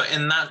so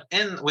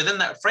within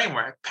that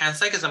framework,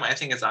 panpsychism, I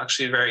think, is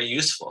actually very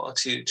useful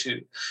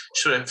to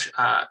sort of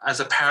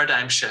as a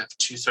paradigm shift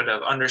to sort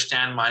of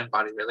understand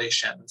mind-body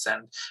relations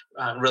and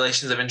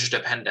relations of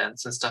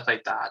interdependence and stuff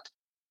like that.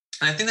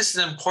 And I think this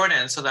is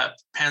important so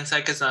that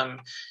panpsychism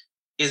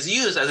is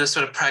used as a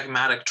sort of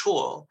pragmatic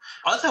tool.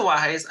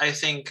 Otherwise, I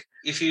think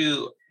if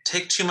you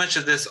take too much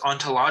of this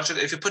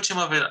ontological, if you put too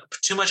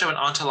much of an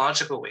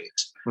ontological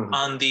weight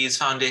on these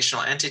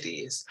foundational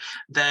entities,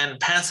 then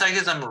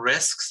panpsychism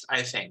risks,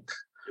 I think,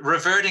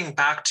 reverting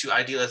back to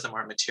idealism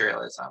or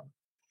materialism.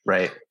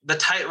 Right. The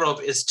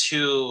tightrope is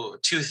too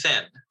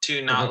thin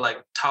to not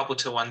like topple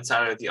to one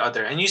side or the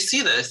other. And you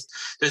see this,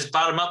 there's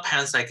bottom-up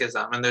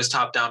panpsychism and there's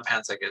top-down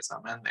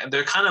panpsychism. And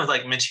they're kind of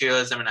like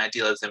materialism and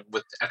idealism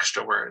with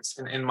extra words,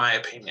 in my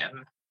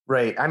opinion.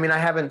 Right. I mean, I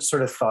haven't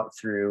sort of thought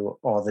through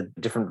all the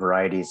different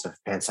varieties of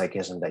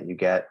panpsychism that you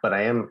get, but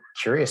I am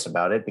curious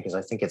about it because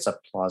I think it's a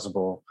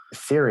plausible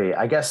theory.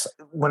 I guess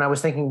when I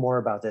was thinking more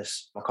about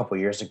this a couple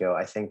of years ago,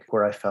 I think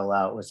where I fell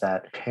out was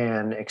that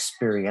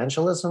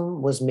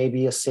pan-experientialism was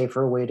maybe a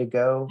safer way to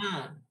go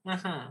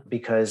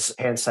because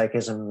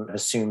panpsychism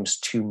assumes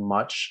too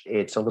much.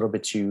 It's a little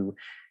bit too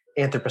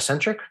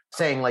anthropocentric,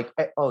 saying like,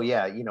 oh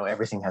yeah,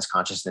 everything has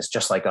consciousness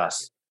just like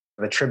us,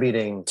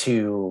 attributing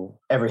to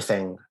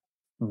everything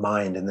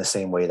mind in the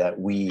same way that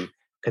we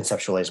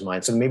conceptualize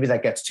mind. So maybe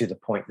that gets to the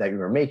point that you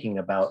were making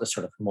about the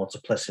sort of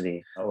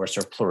multiplicity or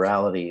sort of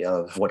plurality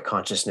of what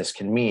consciousness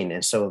can mean.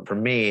 And so for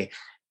me,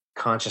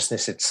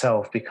 consciousness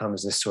itself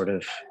becomes this sort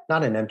of,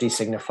 not an empty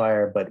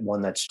signifier, but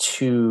one that's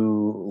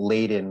too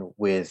laden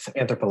with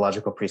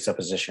anthropological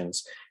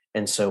presuppositions.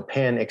 And so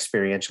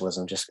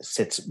pan-experientialism just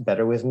sits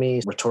better with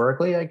me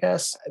rhetorically, I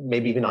guess,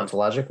 maybe even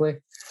ontologically.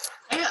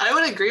 I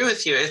would agree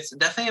with you. It's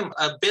definitely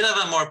a bit of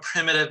a more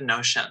primitive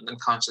notion than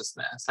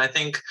consciousness. I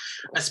think,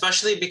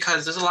 especially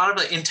because there's a lot of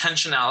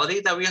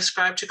intentionality that we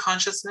ascribe to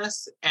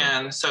consciousness.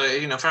 And so,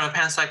 from a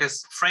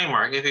panpsychist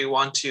framework, if you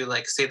want to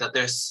say that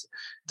there's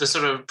the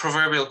sort of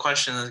proverbial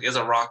question is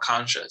a raw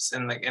conscious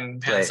in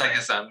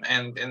panpsychism,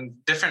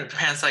 and different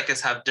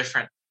panpsychists have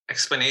different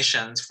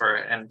explanations for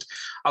it. And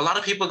a lot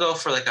of people go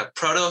for like a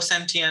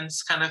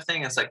proto-sentience kind of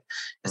thing. It's like,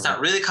 it's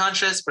not really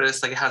conscious, but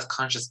it's like it has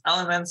conscious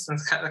elements. And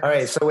kind of. All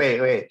right, so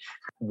wait.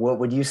 What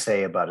would you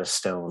say about a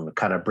stone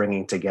kind of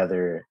bringing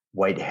together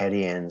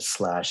Whiteheadian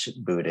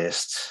 /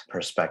 Buddhist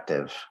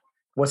perspective?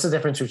 What's the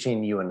difference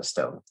between you and a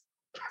stone?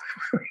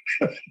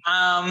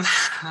 The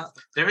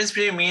difference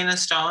between me and a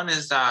stone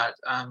is that,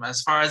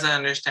 as far as I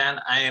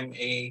understand, I am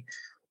a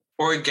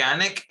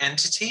organic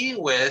entity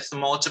with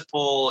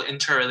multiple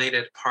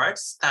interrelated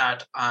parts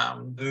that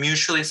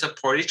mutually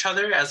support each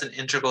other as an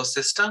integral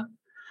system,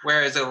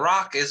 whereas a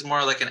rock is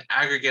more like an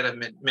aggregate of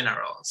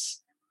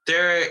minerals.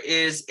 There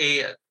is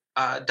a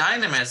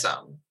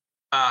dynamism.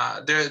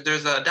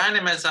 There's a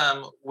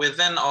dynamism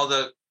within all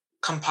the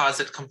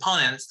composite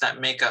components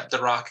that make up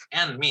the rock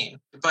and me.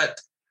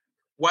 But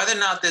whether or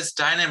not this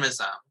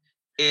dynamism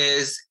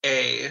is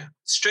a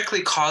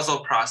strictly causal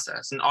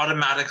process, an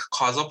automatic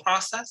causal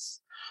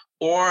process,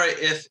 or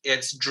if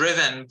it's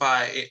driven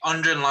by an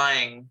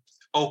underlying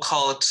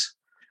occult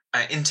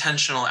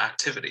intentional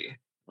activity,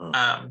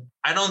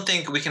 I don't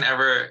think we can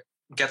ever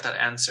get that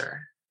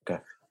answer. Okay.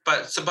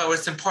 But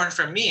what's important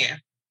for me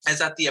is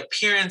that the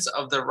appearance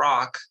of the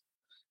rock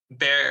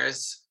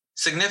bears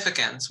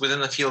significance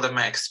within the field of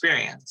my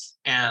experience,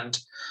 and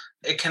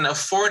it can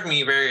afford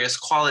me various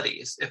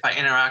qualities if I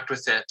interact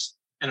with it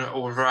in a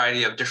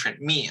variety of different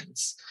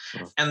means.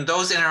 And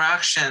those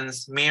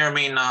interactions may or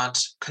may not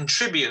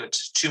contribute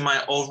to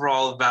my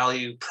overall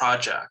value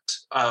project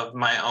of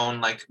my own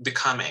like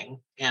becoming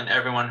and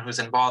everyone who's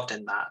involved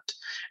in that.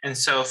 And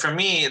so for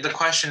me, the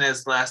question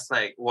is less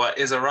like, what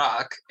is a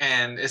rock?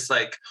 And it's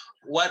like,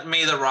 what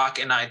may the rock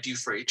and I do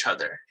for each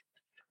other?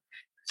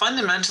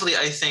 Fundamentally,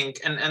 I think,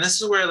 and this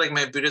is where like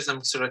my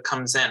Buddhism sort of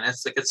comes in.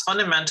 It's like, it's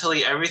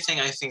fundamentally everything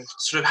I think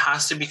sort of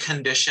has to be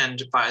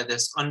conditioned by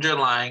this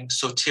underlying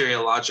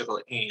soteriological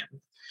aim,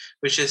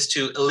 which is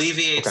to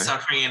alleviate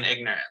suffering and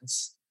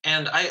ignorance.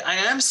 And I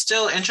am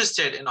still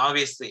interested in,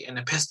 obviously, in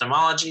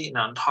epistemology, in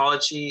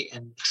ontology,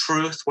 in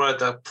truth. What are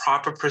the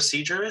proper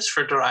procedures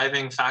for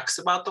deriving facts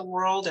about the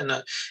world in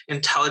an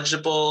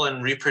intelligible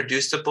and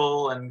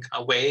reproducible and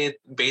a way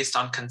based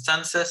on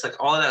consensus? Like,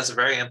 all of that is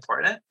very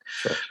important.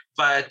 Sure.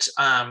 But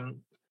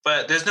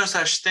there's no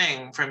such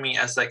thing for me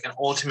as like an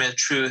ultimate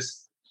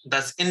truth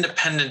that's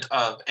independent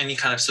of any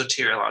kind of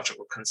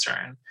soteriological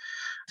concern.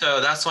 So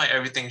that's why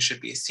everything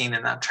should be seen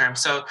in that term.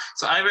 So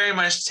I very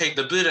much take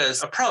the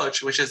Buddha's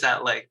approach, which is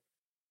that, like,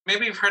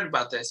 maybe you've heard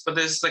about this, but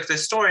there's like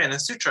this story in the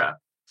sutra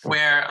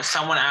where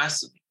someone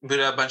asks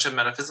Buddha a bunch of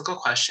metaphysical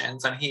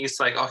questions, and he's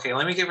like, okay,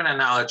 let me give an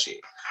analogy.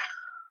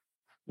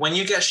 When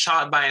you get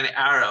shot by an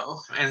arrow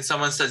and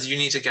someone says you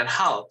need to get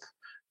help,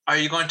 are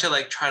you going to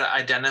like try to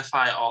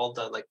identify all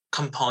the like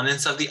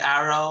components of the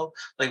arrow,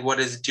 like what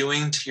it's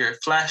doing to your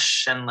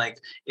flesh, and like,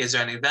 is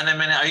there any venom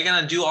in it? Are you going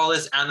to do all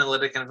this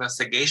analytic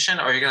investigation,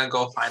 or are you going to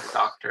go find a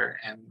doctor?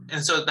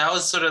 And so that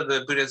was sort of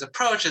the Buddha's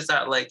approach, is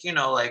that like, you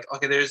know, like,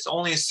 okay, there's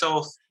only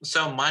so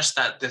much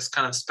that this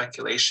kind of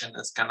speculation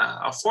is going to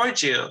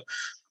afford you.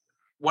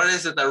 What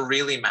is it that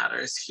really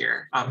matters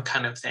here?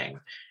 Kind of thing.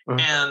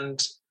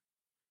 And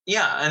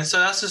yeah, and so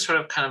that's the sort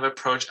of kind of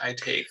approach I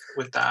take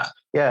with that.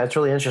 Yeah, it's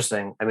really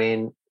interesting. I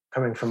mean,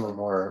 coming from a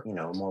more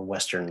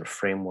Western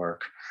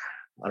framework,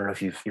 I don't know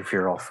if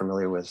you're all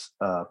familiar with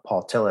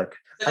Paul Tillich.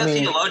 A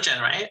theologian,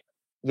 right?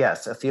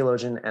 Yes, a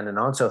theologian and an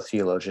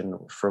onto-theologian,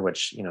 for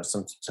which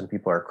some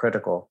people are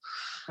critical.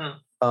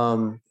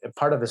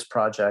 Part of his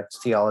project,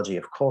 Theology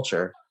of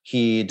Culture,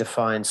 he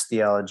defines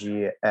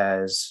theology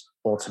as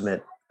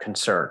ultimate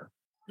concern.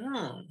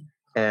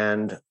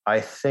 And I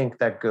think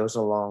that goes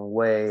a long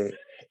way,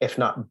 if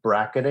not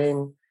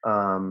bracketing,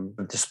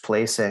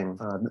 displacing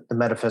the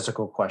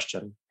metaphysical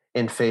question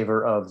in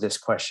favor of this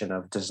question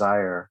of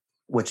desire,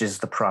 which is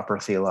the proper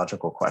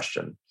theological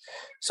question.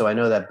 So I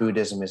know that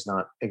Buddhism is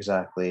not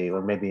exactly,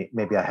 or maybe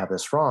I have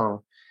this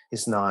wrong,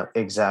 is not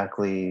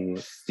exactly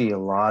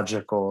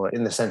theological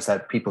in the sense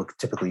that people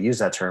typically use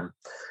that term,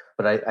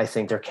 but I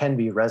think there can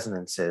be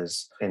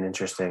resonances in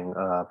interesting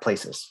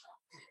places.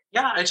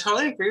 Yeah, I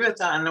totally agree with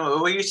that.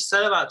 And what you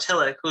said about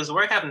Tillich, whose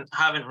work I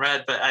haven't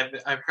read, but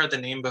I've heard the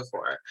name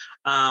before.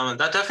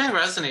 That definitely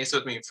resonates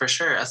with me for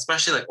sure,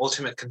 especially like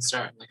ultimate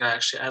concern. Like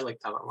I like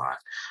that a lot.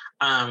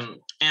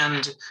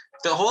 And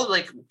the whole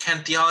like,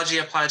 can theology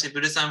apply to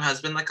Buddhism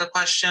has been like a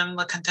question,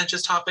 a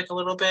contentious topic a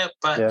little bit.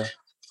 But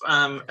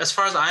as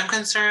far as I'm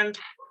concerned,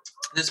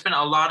 there's been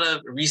a lot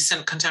of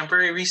recent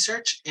contemporary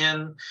research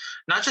in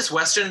not just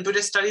Western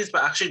Buddhist studies,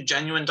 but actually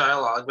genuine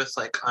dialogue with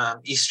like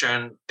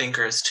Eastern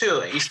thinkers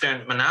too,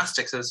 Eastern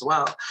monastics as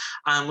well,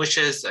 which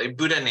is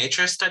Buddha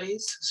nature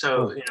studies.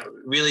 So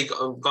really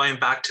going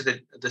back to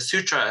the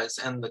sutras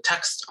and the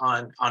text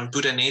on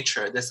Buddha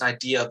nature, this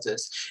idea of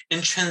this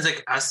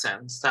intrinsic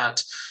essence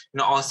that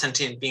all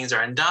sentient beings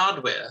are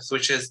endowed with,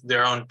 which is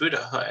their own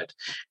Buddhahood.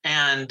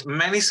 And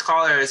many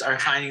scholars are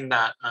finding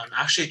that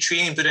actually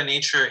treating Buddha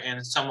nature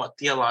in somewhat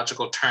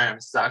theological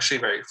terms is actually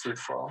very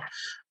fruitful.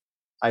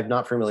 I'm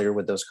not familiar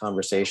with those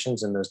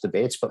conversations and those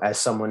debates, but as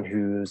someone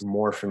who's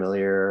more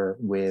familiar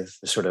with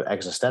the sort of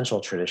existential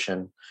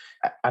tradition,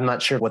 I'm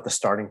not sure what the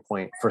starting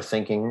point for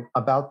thinking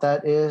about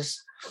that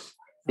is,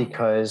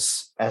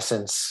 because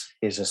essence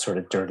is a sort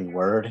of dirty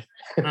word.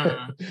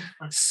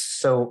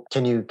 So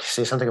can you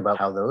say something about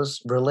how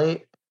those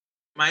relate?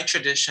 My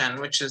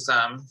tradition, which is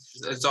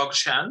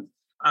Dzogchen,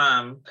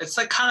 it's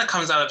like kind of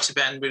comes out of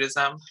Tibetan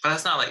Buddhism, but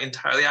that's not like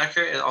entirely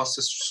accurate. It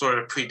also sort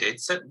of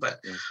predates it, but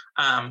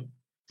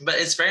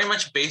it's very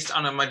much based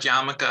on a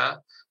Madhyamaka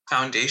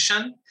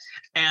foundation.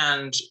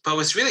 But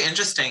what's really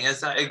interesting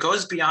is that it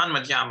goes beyond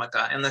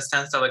Madhyamaka in the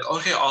sense that, like,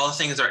 okay, all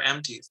things are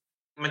empty.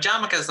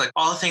 Madhyamaka is like,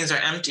 all things are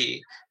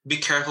empty. Be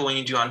careful when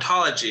you do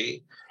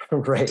ontology.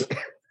 Right.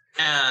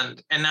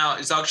 And now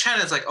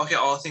Dzogchen is like, okay,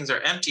 all things are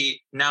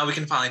empty. Now we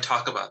can finally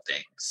talk about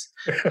things.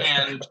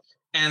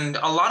 And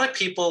a lot of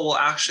people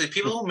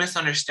who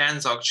misunderstand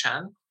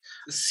Dzogchen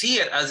see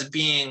it as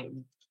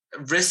being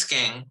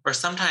risking or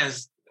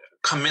sometimes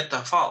commit the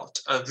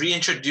fault of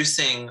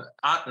reintroducing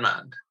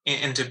Atman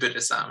into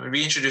Buddhism,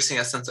 reintroducing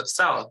a sense of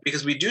self,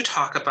 because we do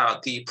talk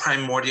about the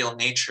primordial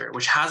nature,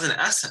 which has an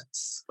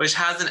essence,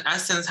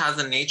 has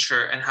a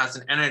nature, and has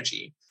an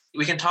energy.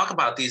 We can talk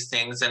about these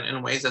things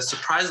in ways that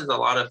surprises a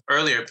lot of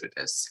earlier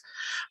Buddhists.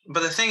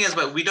 But the thing is,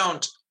 we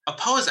don't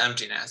oppose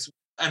emptiness.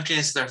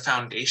 Emptiness is our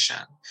foundation.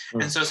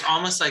 And so it's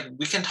almost like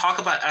we can talk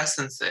about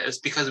essences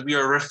because we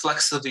are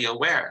reflexively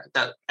aware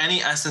that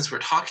any essence we're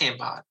talking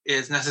about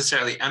is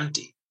necessarily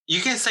empty. You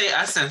can say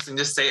essence and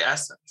just say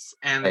essence,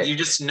 and you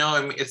just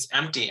know it's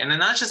empty. And then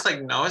not just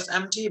like know it's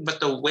empty, but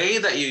the way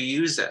that you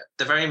use it,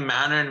 the very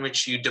manner in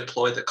which you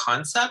deploy the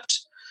concept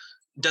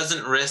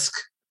doesn't risk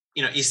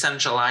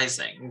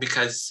essentializing,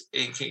 because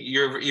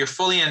you're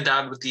fully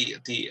endowed with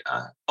the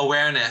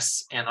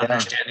awareness and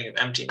understanding of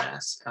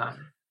emptiness.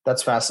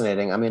 That's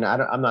fascinating. I mean,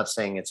 I'm not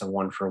saying it's a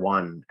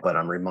 1-for-1, but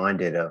I'm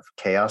reminded of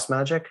chaos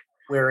magic,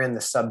 wherein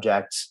the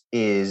subject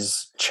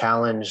is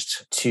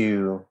challenged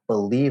to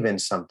believe in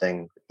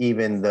something,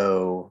 even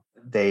though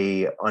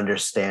they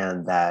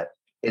understand that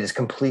it is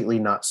completely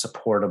not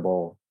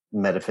supportable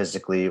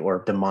metaphysically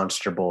or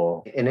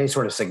demonstrable in any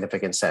sort of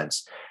significant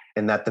sense.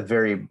 And that the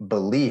very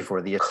belief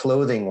or the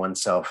clothing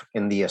oneself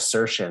in the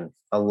assertion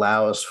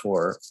allows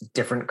for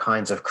different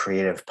kinds of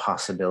creative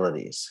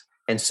possibilities.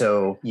 And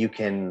so you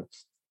can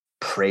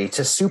pray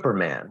to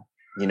Superman,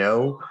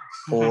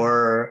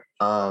 or,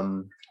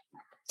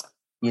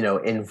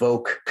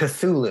 invoke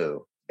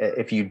Cthulhu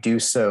if you do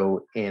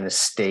so in a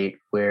state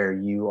where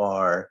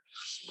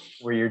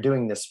you're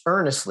doing this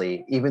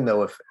earnestly, even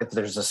though if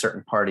there's a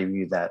certain part of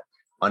you that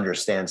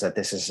understands that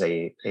this is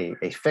a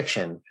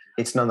fiction,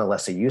 it's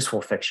nonetheless a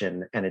useful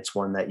fiction, and it's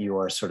one that you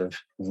are sort of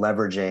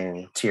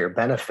leveraging to your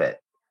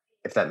benefit,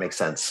 if that makes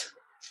sense.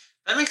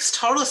 That makes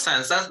total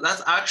sense.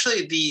 That's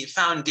actually the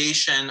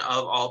foundation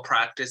of all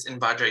practice in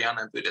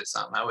Vajrayana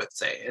Buddhism, I would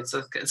say. It's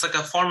like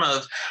a form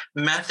of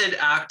method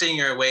acting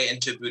your way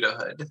into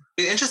Buddhahood.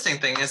 The interesting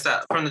thing is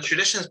that from the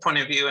tradition's point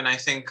of view, and I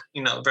think,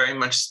 very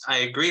much I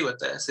agree with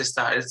this, is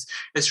that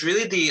it's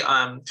really the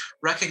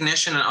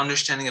recognition and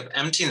understanding of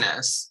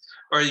emptiness,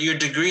 or your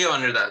degree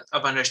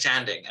of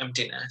understanding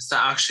emptiness,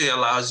 that actually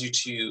allows you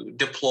to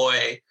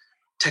deploy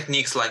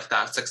techniques like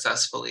that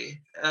successfully.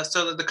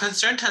 So the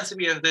concern tends to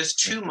be if there's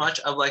too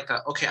much of like,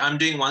 okay, I'm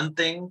doing one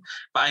thing,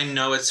 but I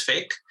know it's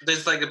fake.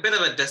 There's like a bit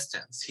of a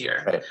distance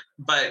here. Right.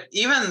 But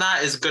even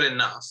that is good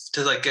enough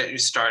to like get you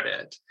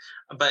started.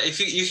 But if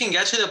you can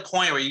get to the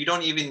point where you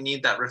don't even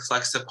need that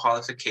reflexive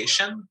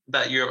qualification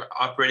that you're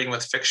operating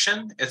with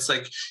fiction, it's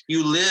like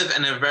you live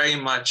in a very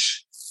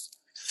much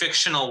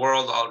fictional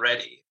world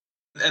already.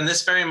 And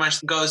this very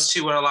much goes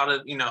to what a lot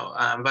of,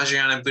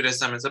 Vajrayana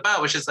Buddhism is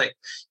about, which is like,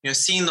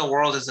 seeing the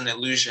world as an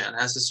illusion,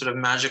 as a sort of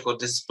magical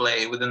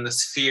display within the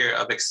sphere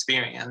of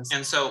experience.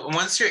 And so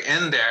once you're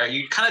in there,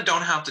 you kind of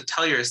don't have to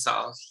tell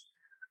yourself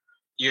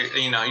you're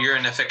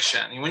in a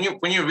fiction. When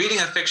you're reading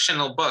a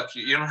fictional book,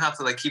 you don't have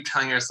to like keep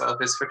telling yourself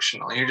it's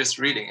fictional. You're just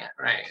reading it,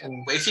 right?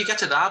 And if you get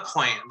to that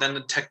point, then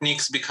the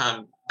techniques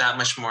become that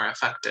much more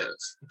effective.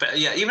 But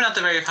yeah, even at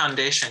the very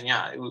foundation,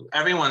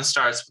 everyone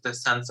starts with a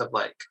sense of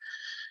like,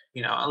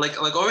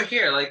 like over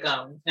here, like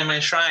in my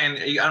shrine,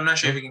 I'm not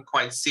sure if you can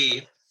quite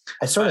see.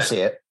 I sort of see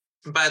it.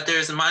 But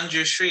there's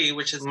Manjushri,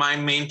 which is my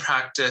main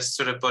practice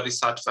sort of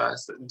bodhisattva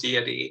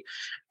deity.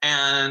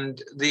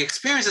 And the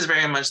experience is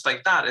very much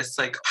like that. It's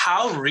like,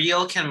 how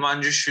real can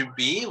Manjushri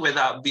be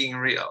without being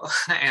real?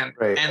 And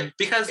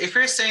because if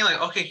you're saying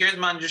like, okay, here's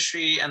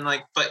Manjushri, and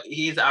like, but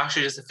he's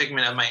actually just a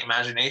figment of my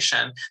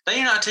imagination, then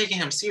you're not taking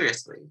him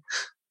seriously.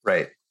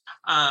 Right.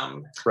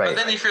 But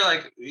then if you're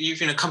like,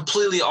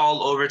 completely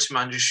all over to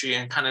Manjushri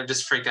and kind of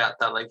just forget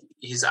that like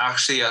he's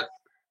actually a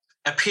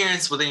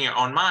appearance within your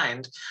own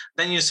mind,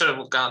 then you sort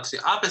of go to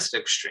the opposite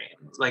extreme.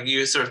 Like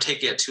you sort of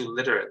take it too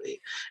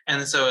literally.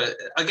 And so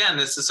again,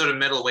 it's a sort of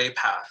middle way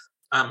path,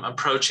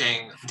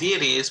 approaching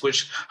deities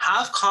which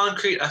have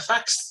concrete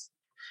effects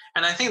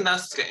And I think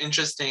that's an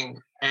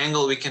interesting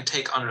angle we can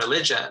take on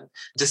religion,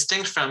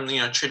 distinct from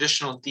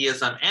traditional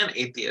theism and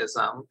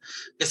atheism.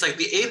 It's like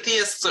the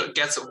atheist sort of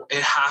gets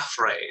a half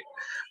right.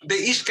 They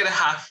each get a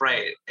half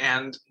right,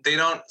 and they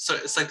don't. So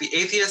it's like the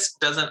atheist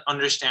doesn't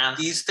understand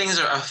these things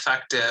are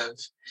effective,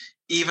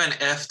 even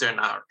if they're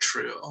not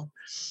true.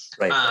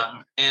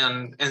 Right.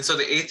 And so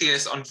the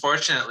atheist,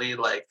 unfortunately,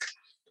 like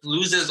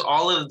loses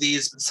all of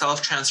these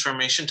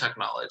self-transformation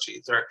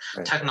technologies or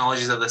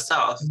technologies of the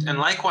self. And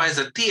likewise,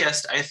 a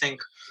theist, I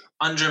think,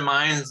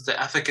 undermines the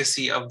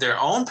efficacy of their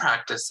own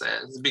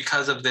practices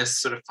because of this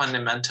sort of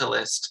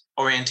fundamentalist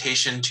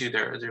orientation to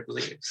their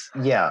beliefs.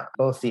 Yeah,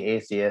 both the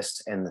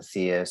atheist and the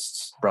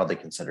theist, broadly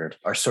considered,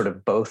 are sort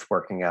of both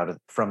working out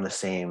from the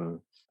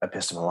same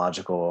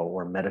epistemological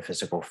or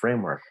metaphysical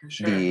framework.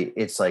 Sure.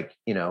 It's like,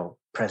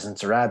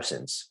 presence or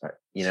absence,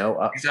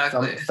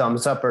 Exactly.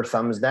 Thumbs up or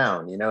thumbs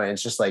down, and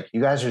it's just like, you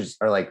guys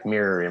are like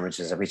mirror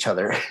images of each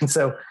other. And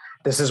so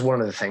this is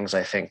one of the things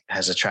I think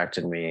has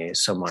attracted me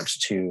so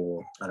much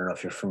to, I don't know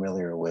if you're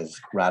familiar with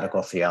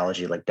radical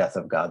theology, like death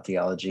of God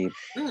theology.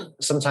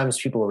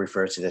 Sometimes people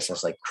refer to this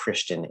as like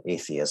Christian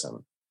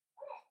atheism,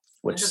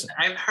 which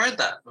I've heard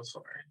that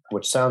before.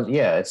 Which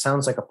it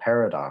sounds like a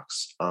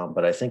paradox,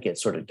 but I think it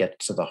sort of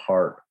gets to the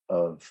heart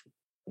of,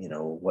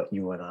 what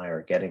you and I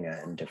are getting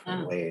at in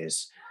different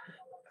ways.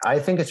 I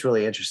think it's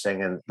really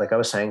interesting. And like I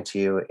was saying to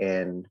you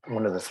in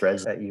one of the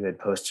threads that you had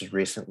posted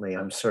recently,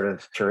 I'm sort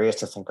of curious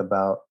to think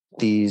about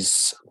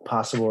these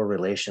possible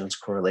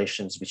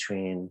correlations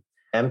between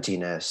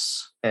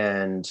emptiness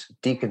and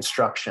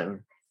deconstruction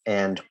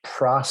and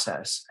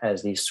process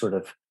as these sort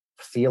of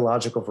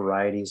theological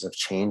varieties of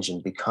change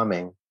and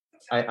becoming.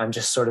 I'm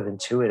just sort of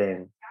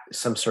intuiting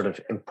some sort of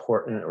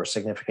important or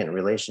significant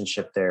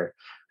relationship there,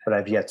 but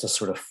I've yet to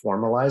sort of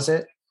formalize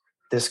it.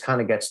 This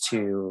kind of gets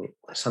to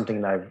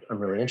something that I'm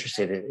really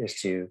interested in, is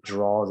to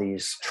draw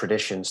these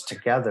traditions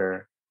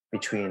together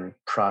between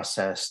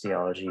process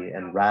theology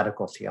and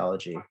radical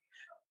theology.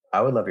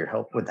 I would love your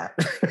help with that.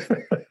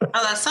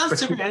 Oh, that sounds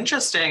super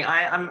interesting.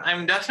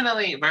 I'm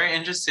definitely very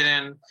interested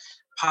in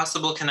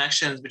possible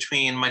connections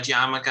between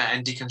Madhyamaka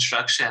and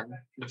deconstruction,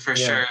 for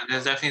sure.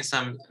 There's definitely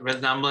some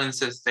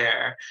resemblances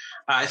there.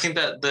 I think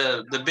that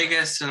the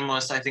biggest and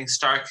most, I think,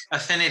 stark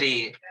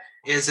affinity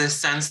is a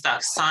sense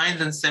that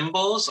signs and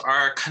symbols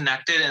are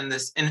connected in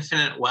this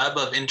infinite web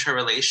of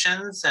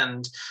interrelations,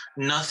 and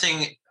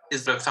nothing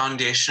is the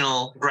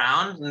foundational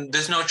ground.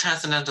 There's no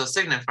transcendental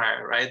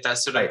signifier, right? That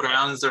sort of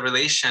grounds the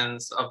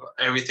relations of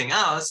everything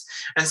else.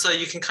 And so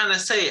you can kind of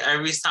say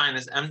every sign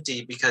is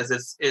empty because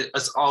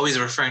it's always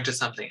referring to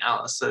something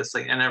else. So it's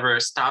like it never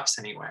stops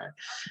anywhere.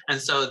 And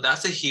so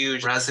that's a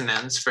huge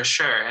resonance for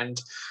sure.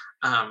 And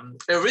a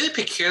really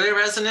peculiar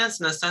resonance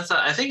in the sense that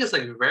I think it's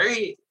like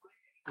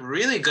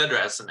really good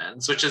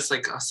resonance, which is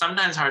like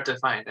sometimes hard to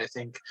find. I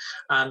think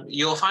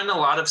you'll find a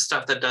lot of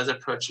stuff that does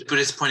approach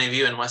Buddhist point of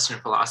view in Western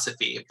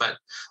philosophy, but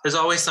there's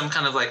always some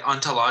kind of like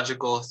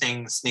ontological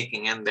thing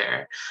sneaking in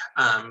there.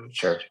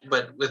 Sure.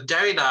 But with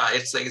Derrida,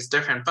 it's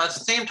different. But at the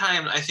same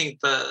time, I think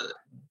the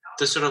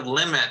sort of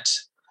limit,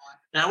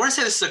 and I want to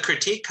say this is a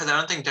critique because I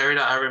don't think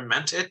Derrida ever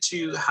meant it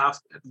to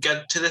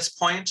get to this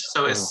point.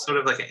 So it's sort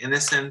of like an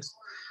innocent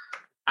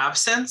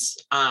absence,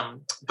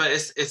 but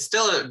it's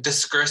still a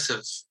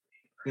discursive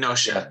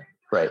notion. Yeah,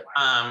 right.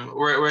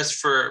 Whereas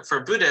for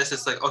Buddhists,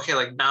 it's like, okay,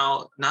 like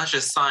now not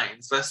just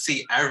signs, let's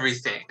see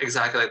everything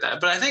exactly like that.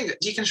 But I think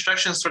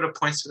deconstruction sort of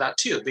points to that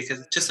too,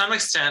 because to some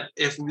extent,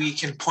 if we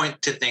can point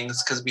to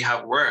things because we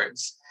have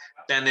words,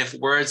 then if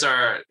words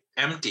are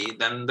empty,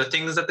 then the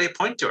things that they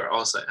point to are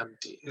also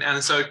empty.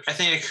 And so I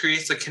think it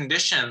creates the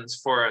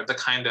conditions for the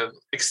kind of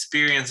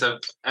experience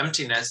of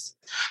emptiness.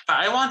 But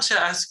I want to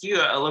ask you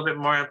a little bit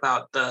more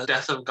about the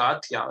death of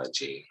God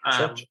theology.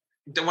 Sure.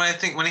 When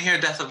I hear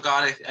death of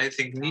God, I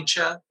think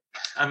Nietzsche.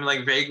 I'm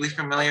like vaguely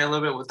familiar a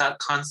little bit with that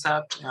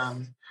concept.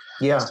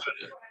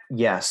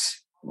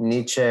 Yes.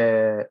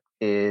 Nietzsche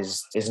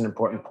is an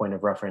important point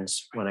of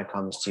reference when it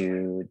comes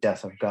to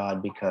death of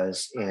God,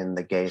 because in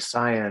the Gay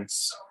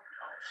Science,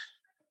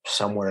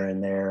 somewhere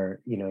in there,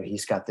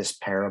 he's got this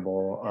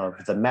parable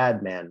of the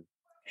madman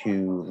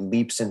who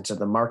leaps into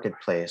the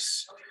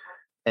marketplace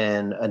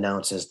and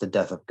announces the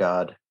death of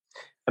God.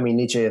 I mean,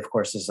 Nietzsche, of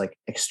course, is like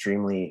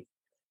extremely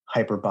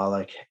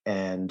hyperbolic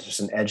and just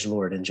an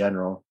edgelord in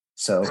general.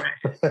 So,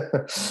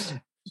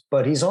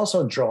 but he's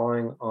also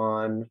drawing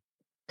on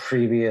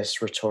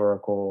previous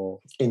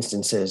rhetorical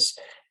instances.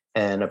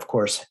 And of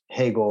course,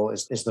 Hegel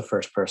is the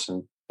first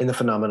person in the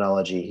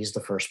phenomenology. He's the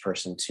first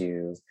person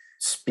to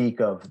speak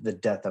of the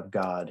death of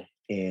God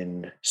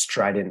in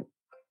strident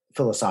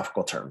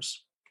philosophical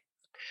terms.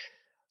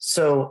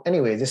 So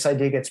anyway, this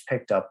idea gets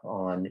picked up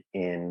on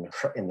in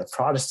the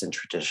Protestant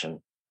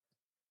tradition.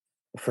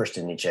 First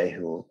in Nietzsche,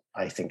 who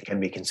I think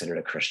can be considered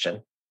a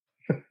Christian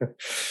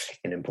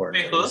in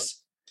important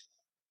ways.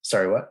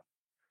 Sorry, what?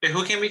 Wait,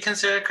 who can be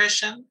considered a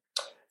Christian?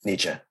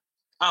 Nietzsche.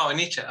 Oh,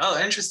 Nietzsche.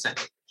 Oh, interesting.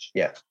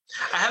 Yeah.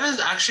 I haven't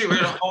actually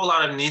read a whole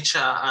lot of Nietzsche.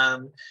 I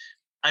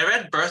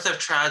read Birth of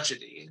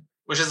Tragedy,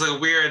 which is a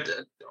weird,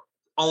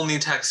 only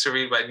text to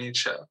read by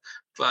Nietzsche.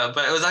 But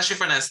it was actually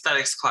for an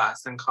aesthetics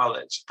class in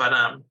college. But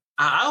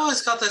I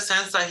always got the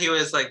sense that he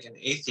was like an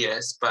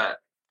atheist, but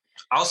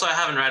also I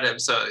haven't read him,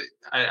 so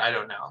I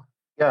don't know.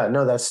 Yeah,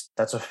 no, that's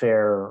a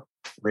fair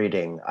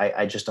reading.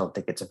 I just don't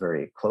think it's a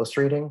very close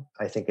reading.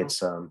 I think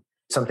it's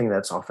something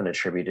that's often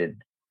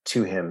attributed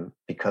to him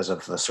because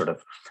of the sort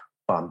of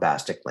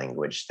bombastic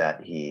language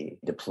that he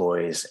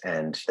deploys,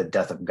 and the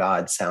death of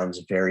God sounds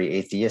very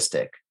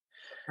atheistic.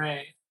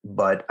 Right.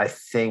 But I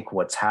think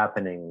what's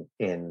happening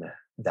in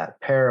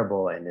that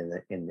parable and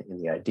in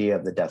the idea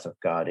of the death of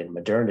God in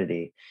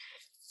modernity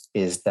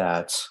is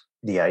that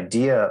the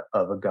idea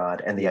of a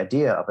God and the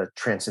idea of a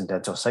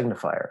transcendental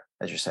signifier,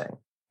 as you're saying,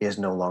 is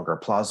no longer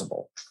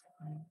plausible.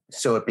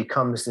 So it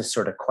becomes this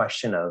sort of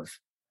question of,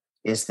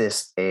 is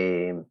this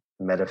a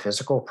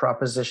metaphysical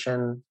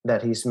proposition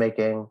that he's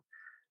making?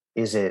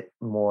 Is it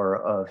more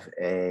of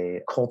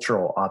a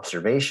cultural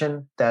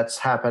observation that's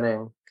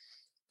happening?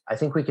 I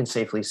think we can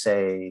safely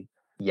say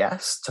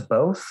yes to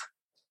both.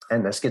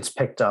 And this gets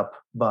picked up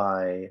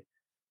by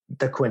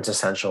the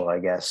quintessential, I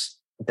guess,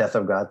 death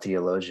of God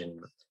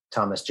theologian,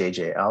 Thomas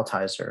J.J.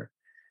 Altizer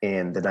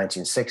in the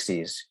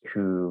 1960s,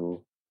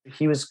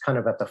 he was kind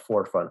of at the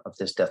forefront of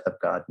this death of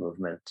God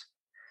movement.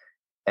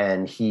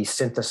 And he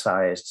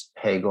synthesized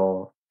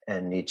Hegel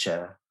and Nietzsche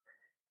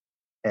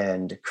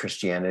and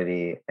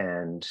Christianity.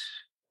 And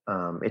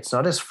it's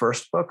not his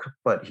first book,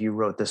 but he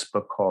wrote this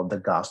book called The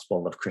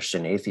Gospel of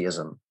Christian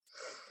Atheism.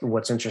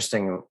 What's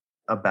interesting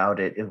about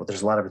it,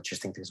 there's a lot of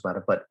interesting things about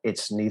it, but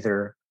it's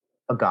neither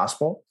a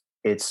gospel,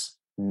 it's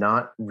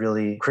not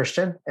really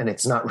Christian, and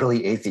it's not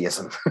really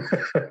atheism.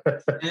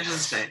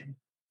 Interesting.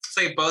 It's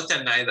like both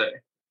and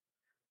neither.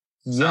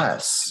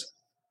 Yes.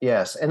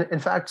 And in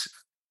fact,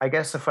 I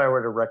guess if I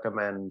were to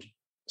recommend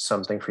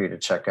something for you to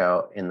check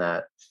out in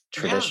that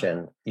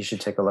tradition, you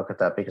should take a look at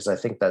that, because I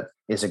think that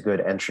is a good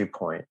entry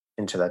point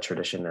into that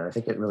tradition. And I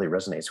think it really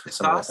resonates with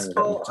some of the things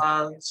that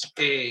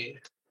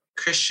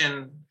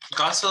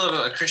Gospel of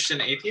a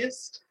Christian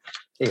atheist?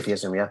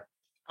 Atheism, yeah.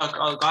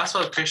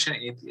 Gospel of Christian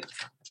atheism.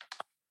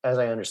 As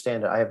I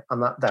understand it, I'm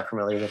not that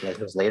familiar with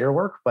his later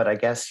work, but I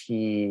guess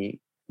he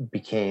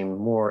became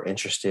more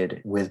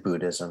interested with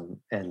Buddhism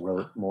and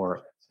wrote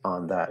more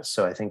on that.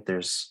 So I think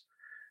there's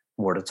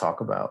more to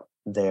talk about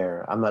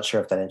there. I'm not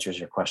sure if that answers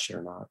your question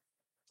or not.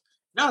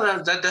 No,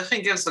 that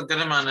definitely gives a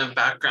good amount of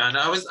background.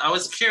 I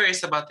was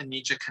curious about the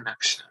Nietzsche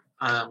connection.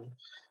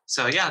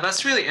 So yeah,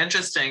 that's really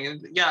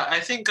interesting. Yeah, I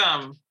think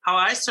how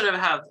I sort of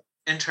have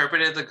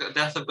interpreted the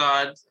death of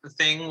God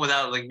thing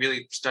without like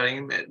really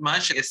studying it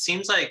much, it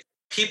seems like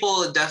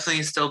people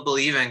definitely still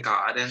believe in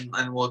God and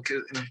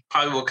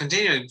probably will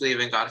continue to believe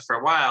in God for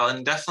a while,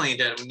 and definitely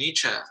did when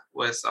Nietzsche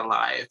was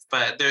alive.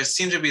 But there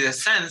seems to be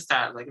this sense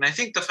that, like, and I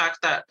think the fact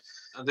that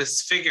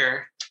this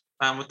figure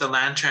with the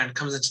lantern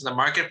comes into the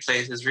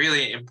marketplace is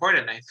really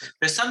important.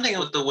 There's something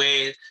with the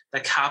way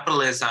that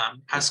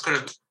capitalism has sort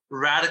of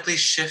radically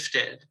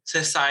shifted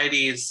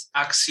society's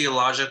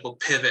axiological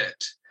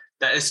pivot,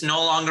 that it's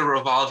no longer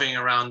revolving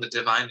around the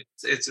divine,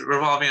 it's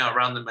revolving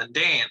around the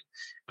mundane.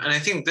 And I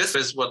think this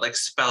is what like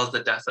spells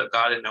the death of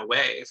God in a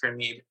way for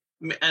me.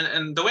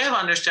 And the way I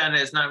understand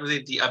it is not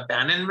really the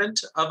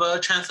abandonment of a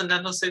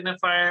transcendental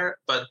signifier,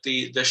 but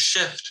the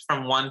shift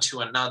from one to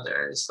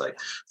another. It's like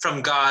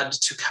from God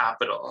to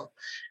capital.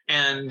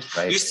 And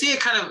You see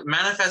it kind of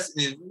manifest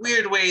in these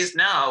weird ways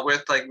now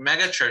with like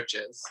mega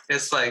churches.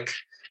 It's like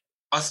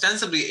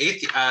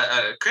ostensibly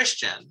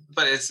Christian,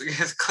 but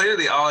it's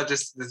clearly all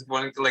just this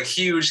one like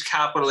huge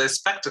capitalist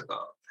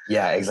spectacle.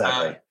 Yeah,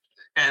 exactly.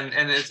 And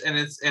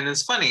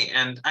it's funny.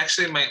 And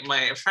actually,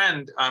 my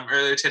friend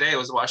earlier today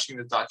was watching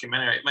the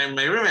documentary. My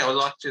roommate was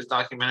watching this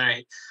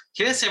documentary.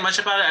 He didn't say much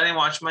about it. I didn't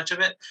watch much of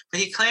it,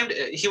 but he claimed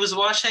he was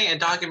watching a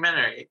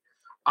documentary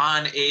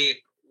on a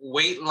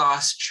weight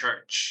loss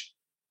church.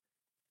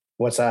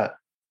 What's that?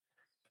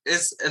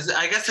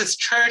 I guess it's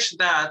church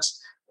that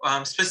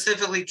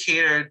specifically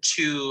catered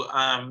to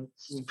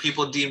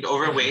people deemed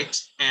overweight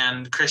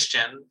and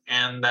Christian,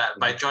 and that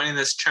by joining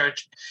this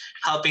church,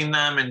 helping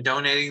them and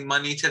donating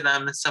money to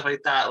them and stuff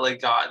like that,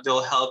 like God,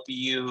 they'll help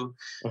you,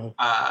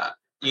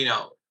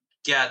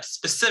 get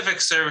specific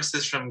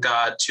services from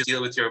God to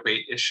deal with your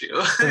weight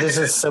issue.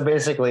 So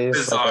basically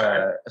it's like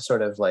a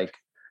sort of like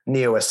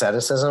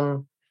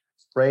neo-asceticism,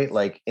 right?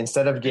 Like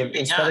instead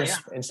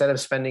of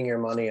spending your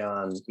money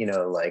on,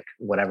 like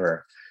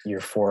whatever, your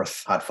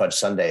fourth hot fudge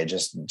sundae,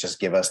 just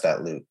give us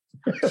that loot.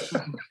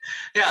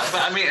 Yeah,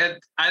 but I mean,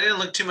 I didn't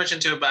look too much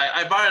into it, but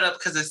I brought it up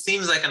because it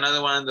seems like another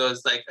one of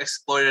those like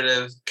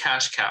exploitative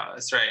cash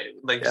cows, right?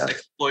 Like just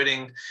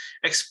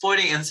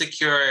exploiting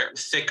insecure,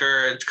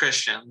 thicker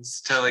Christians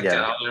to like get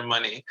all their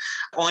money.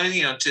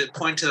 Only, to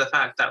point to the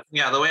fact that,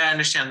 the way I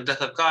understand the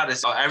death of God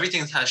is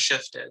everything has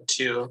shifted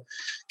to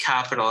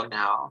capital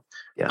now.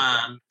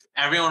 Yeah.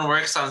 Everyone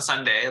works on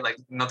Sunday, like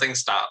nothing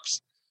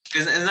stops.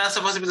 Isn't that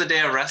supposed to be the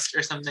day of rest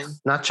or something?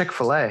 Not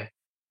Chick-fil-A.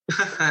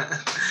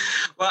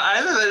 Well,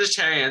 I'm a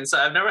vegetarian, so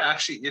I've never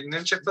actually eaten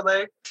in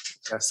Chick-fil-A.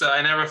 So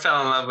I never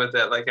fell in love with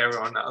it like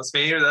everyone else.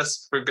 Maybe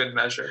that's for good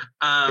measure.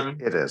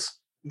 It is.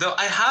 Though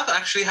I have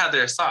actually had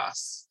their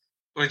sauce,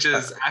 which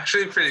is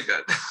actually pretty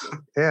good.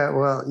 Yeah,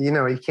 well,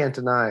 you can't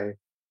deny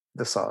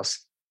the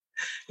sauce.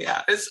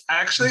 Yeah, it's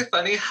actually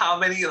funny how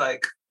many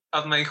like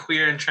of my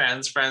queer and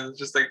trans friends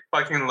just like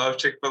fucking love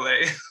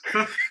Chick-fil-A.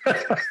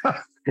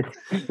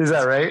 Is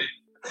that right?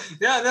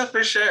 Yeah, no,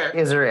 for sure.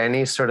 Is there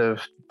any sort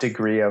of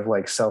degree of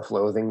like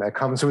self-loathing that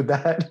comes with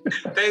that?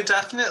 They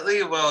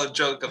definitely will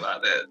joke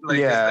about it. Like,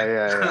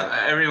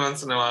 yeah. Every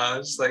once in a while,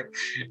 it's like,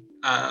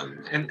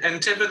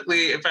 and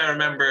typically, if I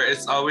remember,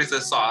 it's always a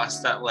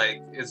sauce that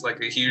like is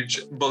like a huge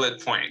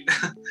bullet point.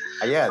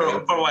 Yeah,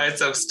 for why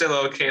it's still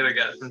okay to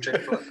get from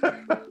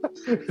Chick-fil-A.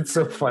 It's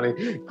so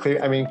funny.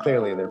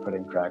 Clearly they're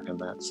putting crack in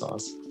that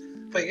sauce.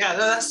 But yeah,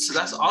 no,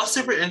 that's all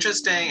super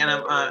interesting, and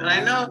I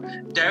know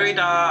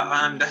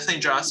Derrida definitely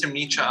draws from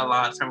Nietzsche a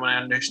lot, from what I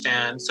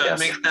understand. So It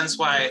makes sense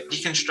why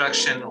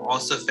deconstruction will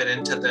also fit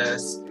into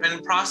this.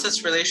 And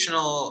process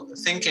relational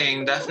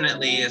thinking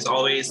definitely is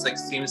always like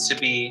seems to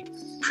be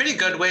a pretty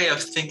good way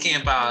of thinking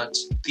about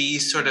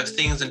these sort of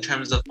things in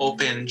terms of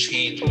open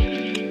change.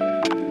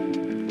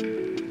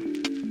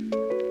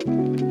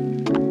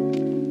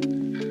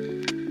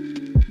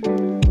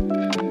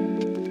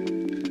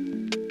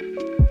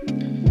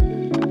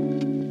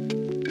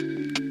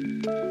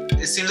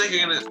 It seems like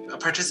you're going to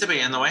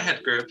participate in the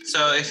Whitehead group.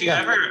 So if you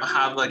ever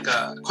have like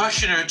a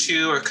question or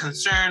two or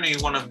concern, or you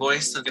want to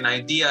voice like an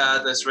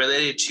idea that's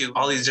related to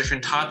all these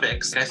different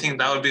topics, I think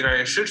that would be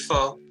very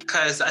fruitful,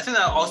 because I think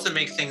that'll also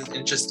make things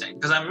interesting,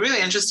 because I'm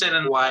really interested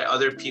in why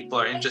other people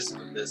are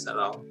interested in this at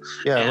all.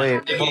 Yeah,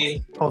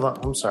 wait, hold on.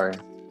 I'm sorry.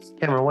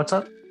 Cameron, what's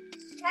up?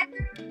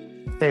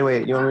 Hey,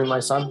 wait, you want to meet my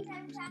son?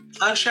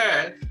 Oh,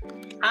 sure.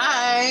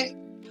 Hi.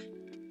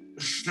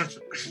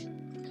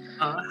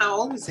 How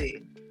old is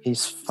he?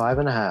 He's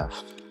 5.5.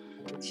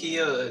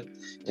 Cute.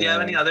 Do you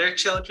have any other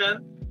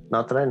children?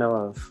 Not that I know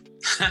of.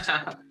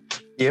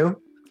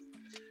 You?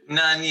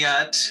 None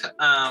yet.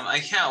 I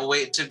can't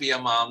wait to be a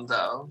mom,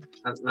 though.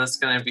 That's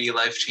going to be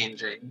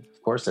life-changing.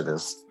 Of course it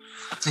is.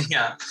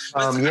 Yeah.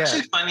 What's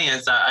actually funny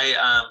is that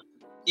I,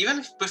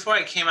 even before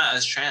I came out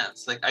as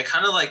trans, like I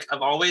kind of like,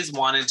 I've always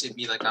wanted to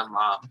be like a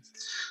mom.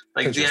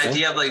 Like the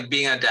idea of like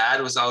being a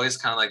dad was always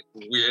kind of like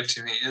weird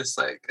to me. It's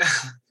like...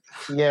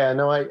 Yeah,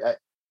 no,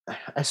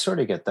 I sort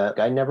of get that.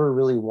 I never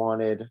really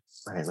wanted.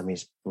 All right, let me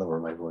lower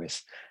my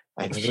voice.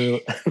 I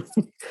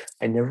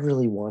never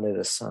really wanted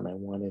a son. I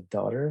wanted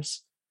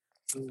daughters.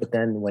 But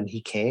then when he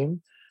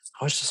came,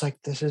 I was just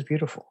like, "This is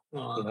beautiful."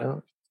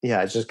 Yeah,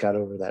 I just got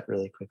over that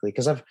really quickly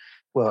because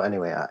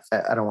anyway,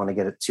 I don't want to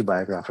get it too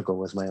biographical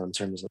with my own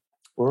terms.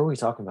 What were we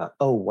talking about?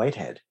 Oh,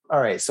 Whitehead.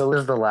 All right, so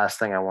this is the last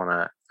thing I want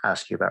to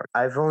ask you about.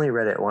 I've only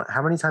read it once.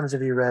 How many times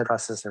have you read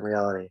Process and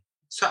Reality?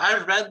 So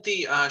I read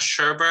the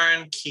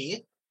Sherburne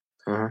Key.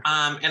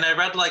 Mm-hmm. And I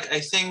read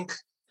I think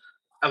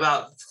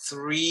about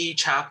 3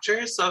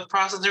 chapters of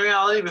Process and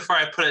Reality before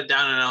I put it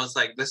down, and I was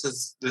like, this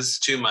is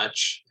too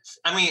much.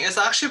 I mean, it's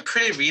actually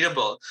pretty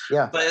readable,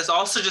 but it's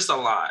also just a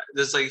lot.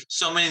 There's like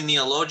so many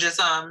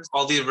neologisms,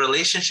 all the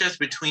relationships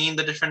between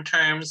the different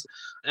terms.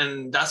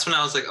 And that's when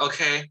I was like,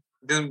 okay,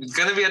 there's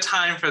going to be a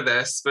time for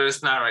this, but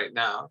it's not right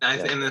now.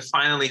 And then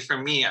finally, for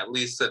me, at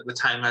least, the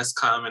time has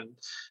come. And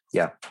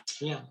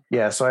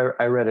Yeah. So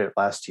I read it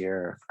last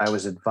year. I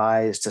was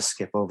advised to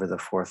skip over the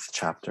 4th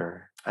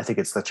chapter. I think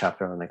it's the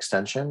chapter on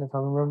extension, if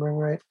I'm remembering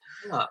right.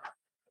 Yeah.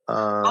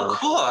 Oh,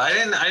 cool! I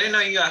didn't know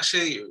you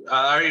actually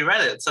already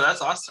read it. So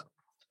that's awesome.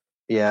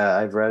 Yeah,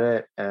 I've read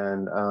it,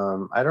 and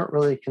I don't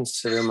really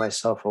consider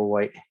myself a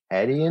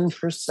Whiteheadian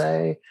per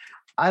se.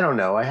 I don't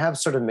know. I have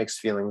sort of mixed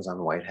feelings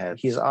on Whitehead.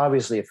 He's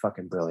obviously a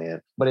fucking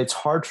brilliant, but it's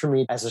hard for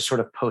me as a sort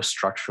of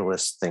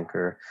post-structuralist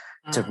thinker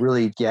to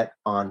really get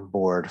on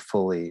board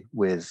fully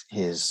with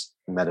his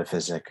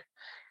metaphysic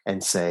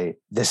and say,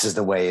 this is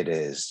the way it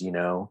is,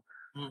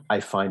 I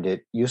find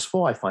it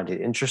useful. I find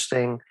it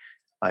interesting.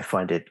 I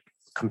find it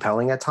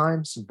compelling at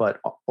times, but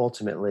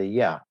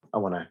ultimately, I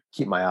want to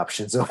keep my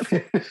options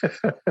open.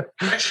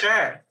 For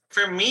sure.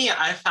 For me,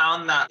 I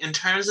found that in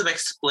terms of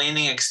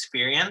explaining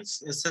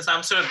experience, since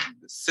I'm sort of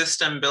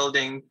system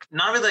building,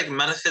 not really like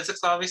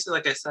metaphysics, obviously,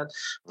 like I said,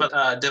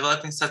 but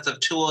developing sets of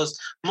tools,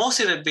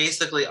 mostly to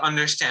basically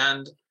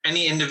understand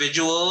any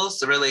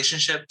individual's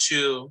relationship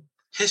to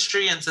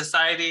history and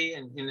society,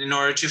 and in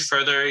order to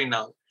further,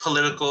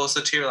 political,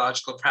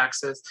 soteriological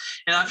praxis.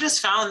 And I've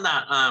just found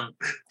that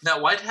that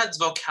Whitehead's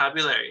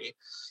vocabulary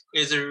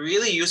is a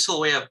really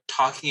useful way of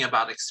talking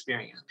about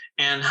experience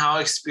and how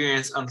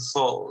experience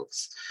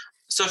unfolds.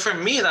 So for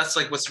me, that's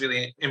like what's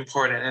really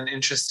important and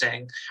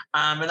interesting.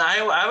 And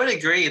I would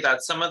agree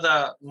that some of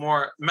the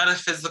more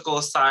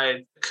metaphysical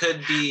side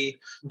could be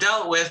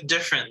dealt with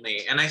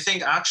differently. And I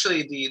think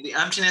actually the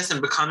Emptiness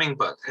and Becoming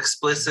book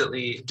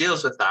explicitly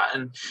deals with that.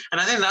 And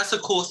I think that's the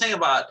cool thing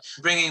about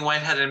bringing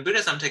Whitehead and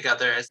Buddhism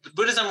together is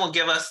Buddhism will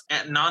give us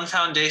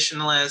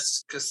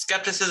non-foundationalist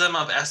skepticism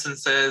of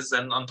essences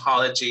and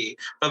ontology,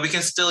 but we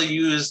can still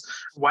use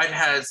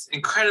Whitehead's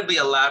incredibly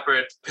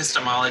elaborate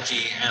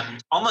epistemology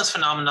and almost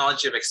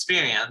phenomenology of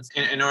experience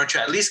in order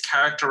to at least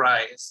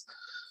characterize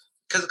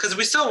because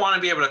we still want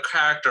to be able to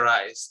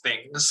characterize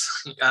things,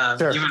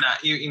 Sure.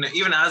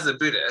 even as a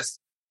Buddhist.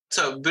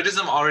 So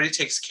Buddhism already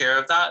takes care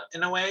of that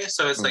in a way.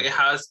 So it's like it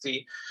has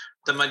the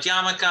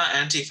Madhyamaka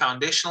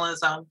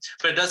anti-foundationalism,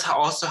 but it does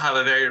also have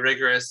a very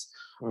rigorous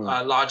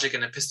logic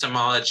and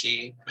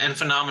epistemology and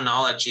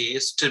phenomenology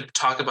to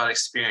talk about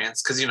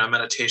experience, because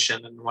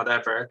meditation and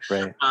whatever.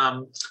 Right.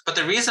 But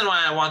the reason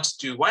why I want to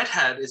do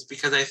Whitehead is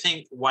because I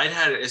think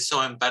Whitehead is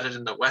so embedded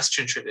in the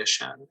Western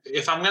tradition.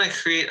 If I'm going to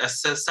create a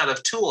set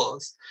of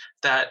tools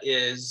that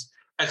is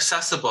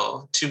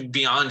accessible to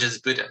beyond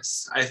just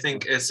Buddhists, I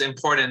think it's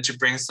important to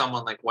bring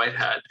someone like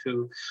Whitehead,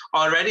 who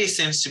already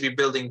seems to be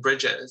building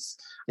bridges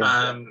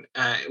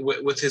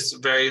with his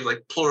very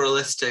like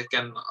pluralistic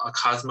and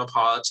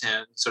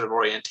cosmopolitan sort of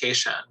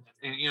orientation.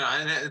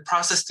 And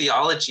process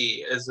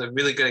theology is a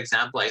really good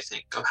example, I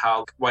think, of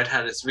how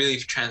Whitehead has really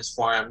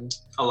transformed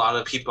a lot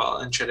of people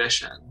and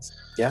traditions.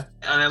 Yeah.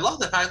 And I love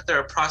the fact that there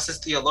are process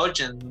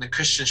theologians in the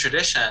Christian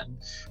tradition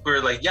who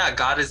are like,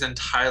 God is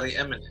entirely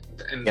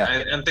immanent. And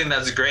I think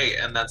that's great.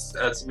 And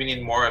that's we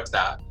need more of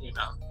that,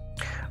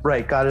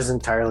 Right. God is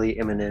entirely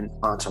immanent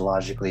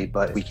ontologically,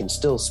 but we can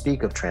still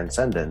speak of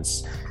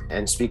transcendence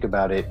and speak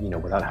about it,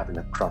 without having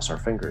to cross our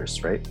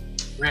fingers, right?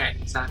 Right,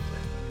 exactly.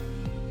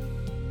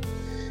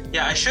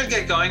 Yeah, I should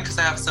get going because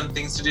I have some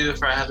things to do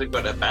before I have to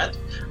go to bed.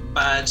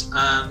 But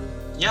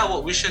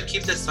we should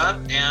keep this up,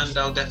 and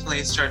I'll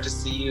definitely start to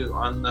see you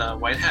on the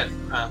Whitehead.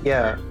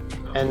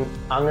 And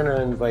I'm going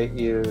to invite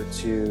you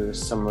to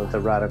some of the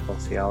radical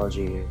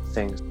theology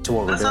things, to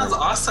what we're doing. That sounds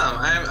awesome.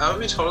 I would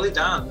be totally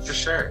down, for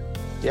sure.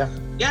 Yeah.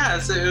 Yeah,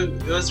 so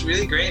it was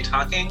really great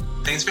talking.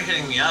 Thanks for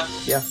hitting me up.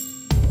 Yeah.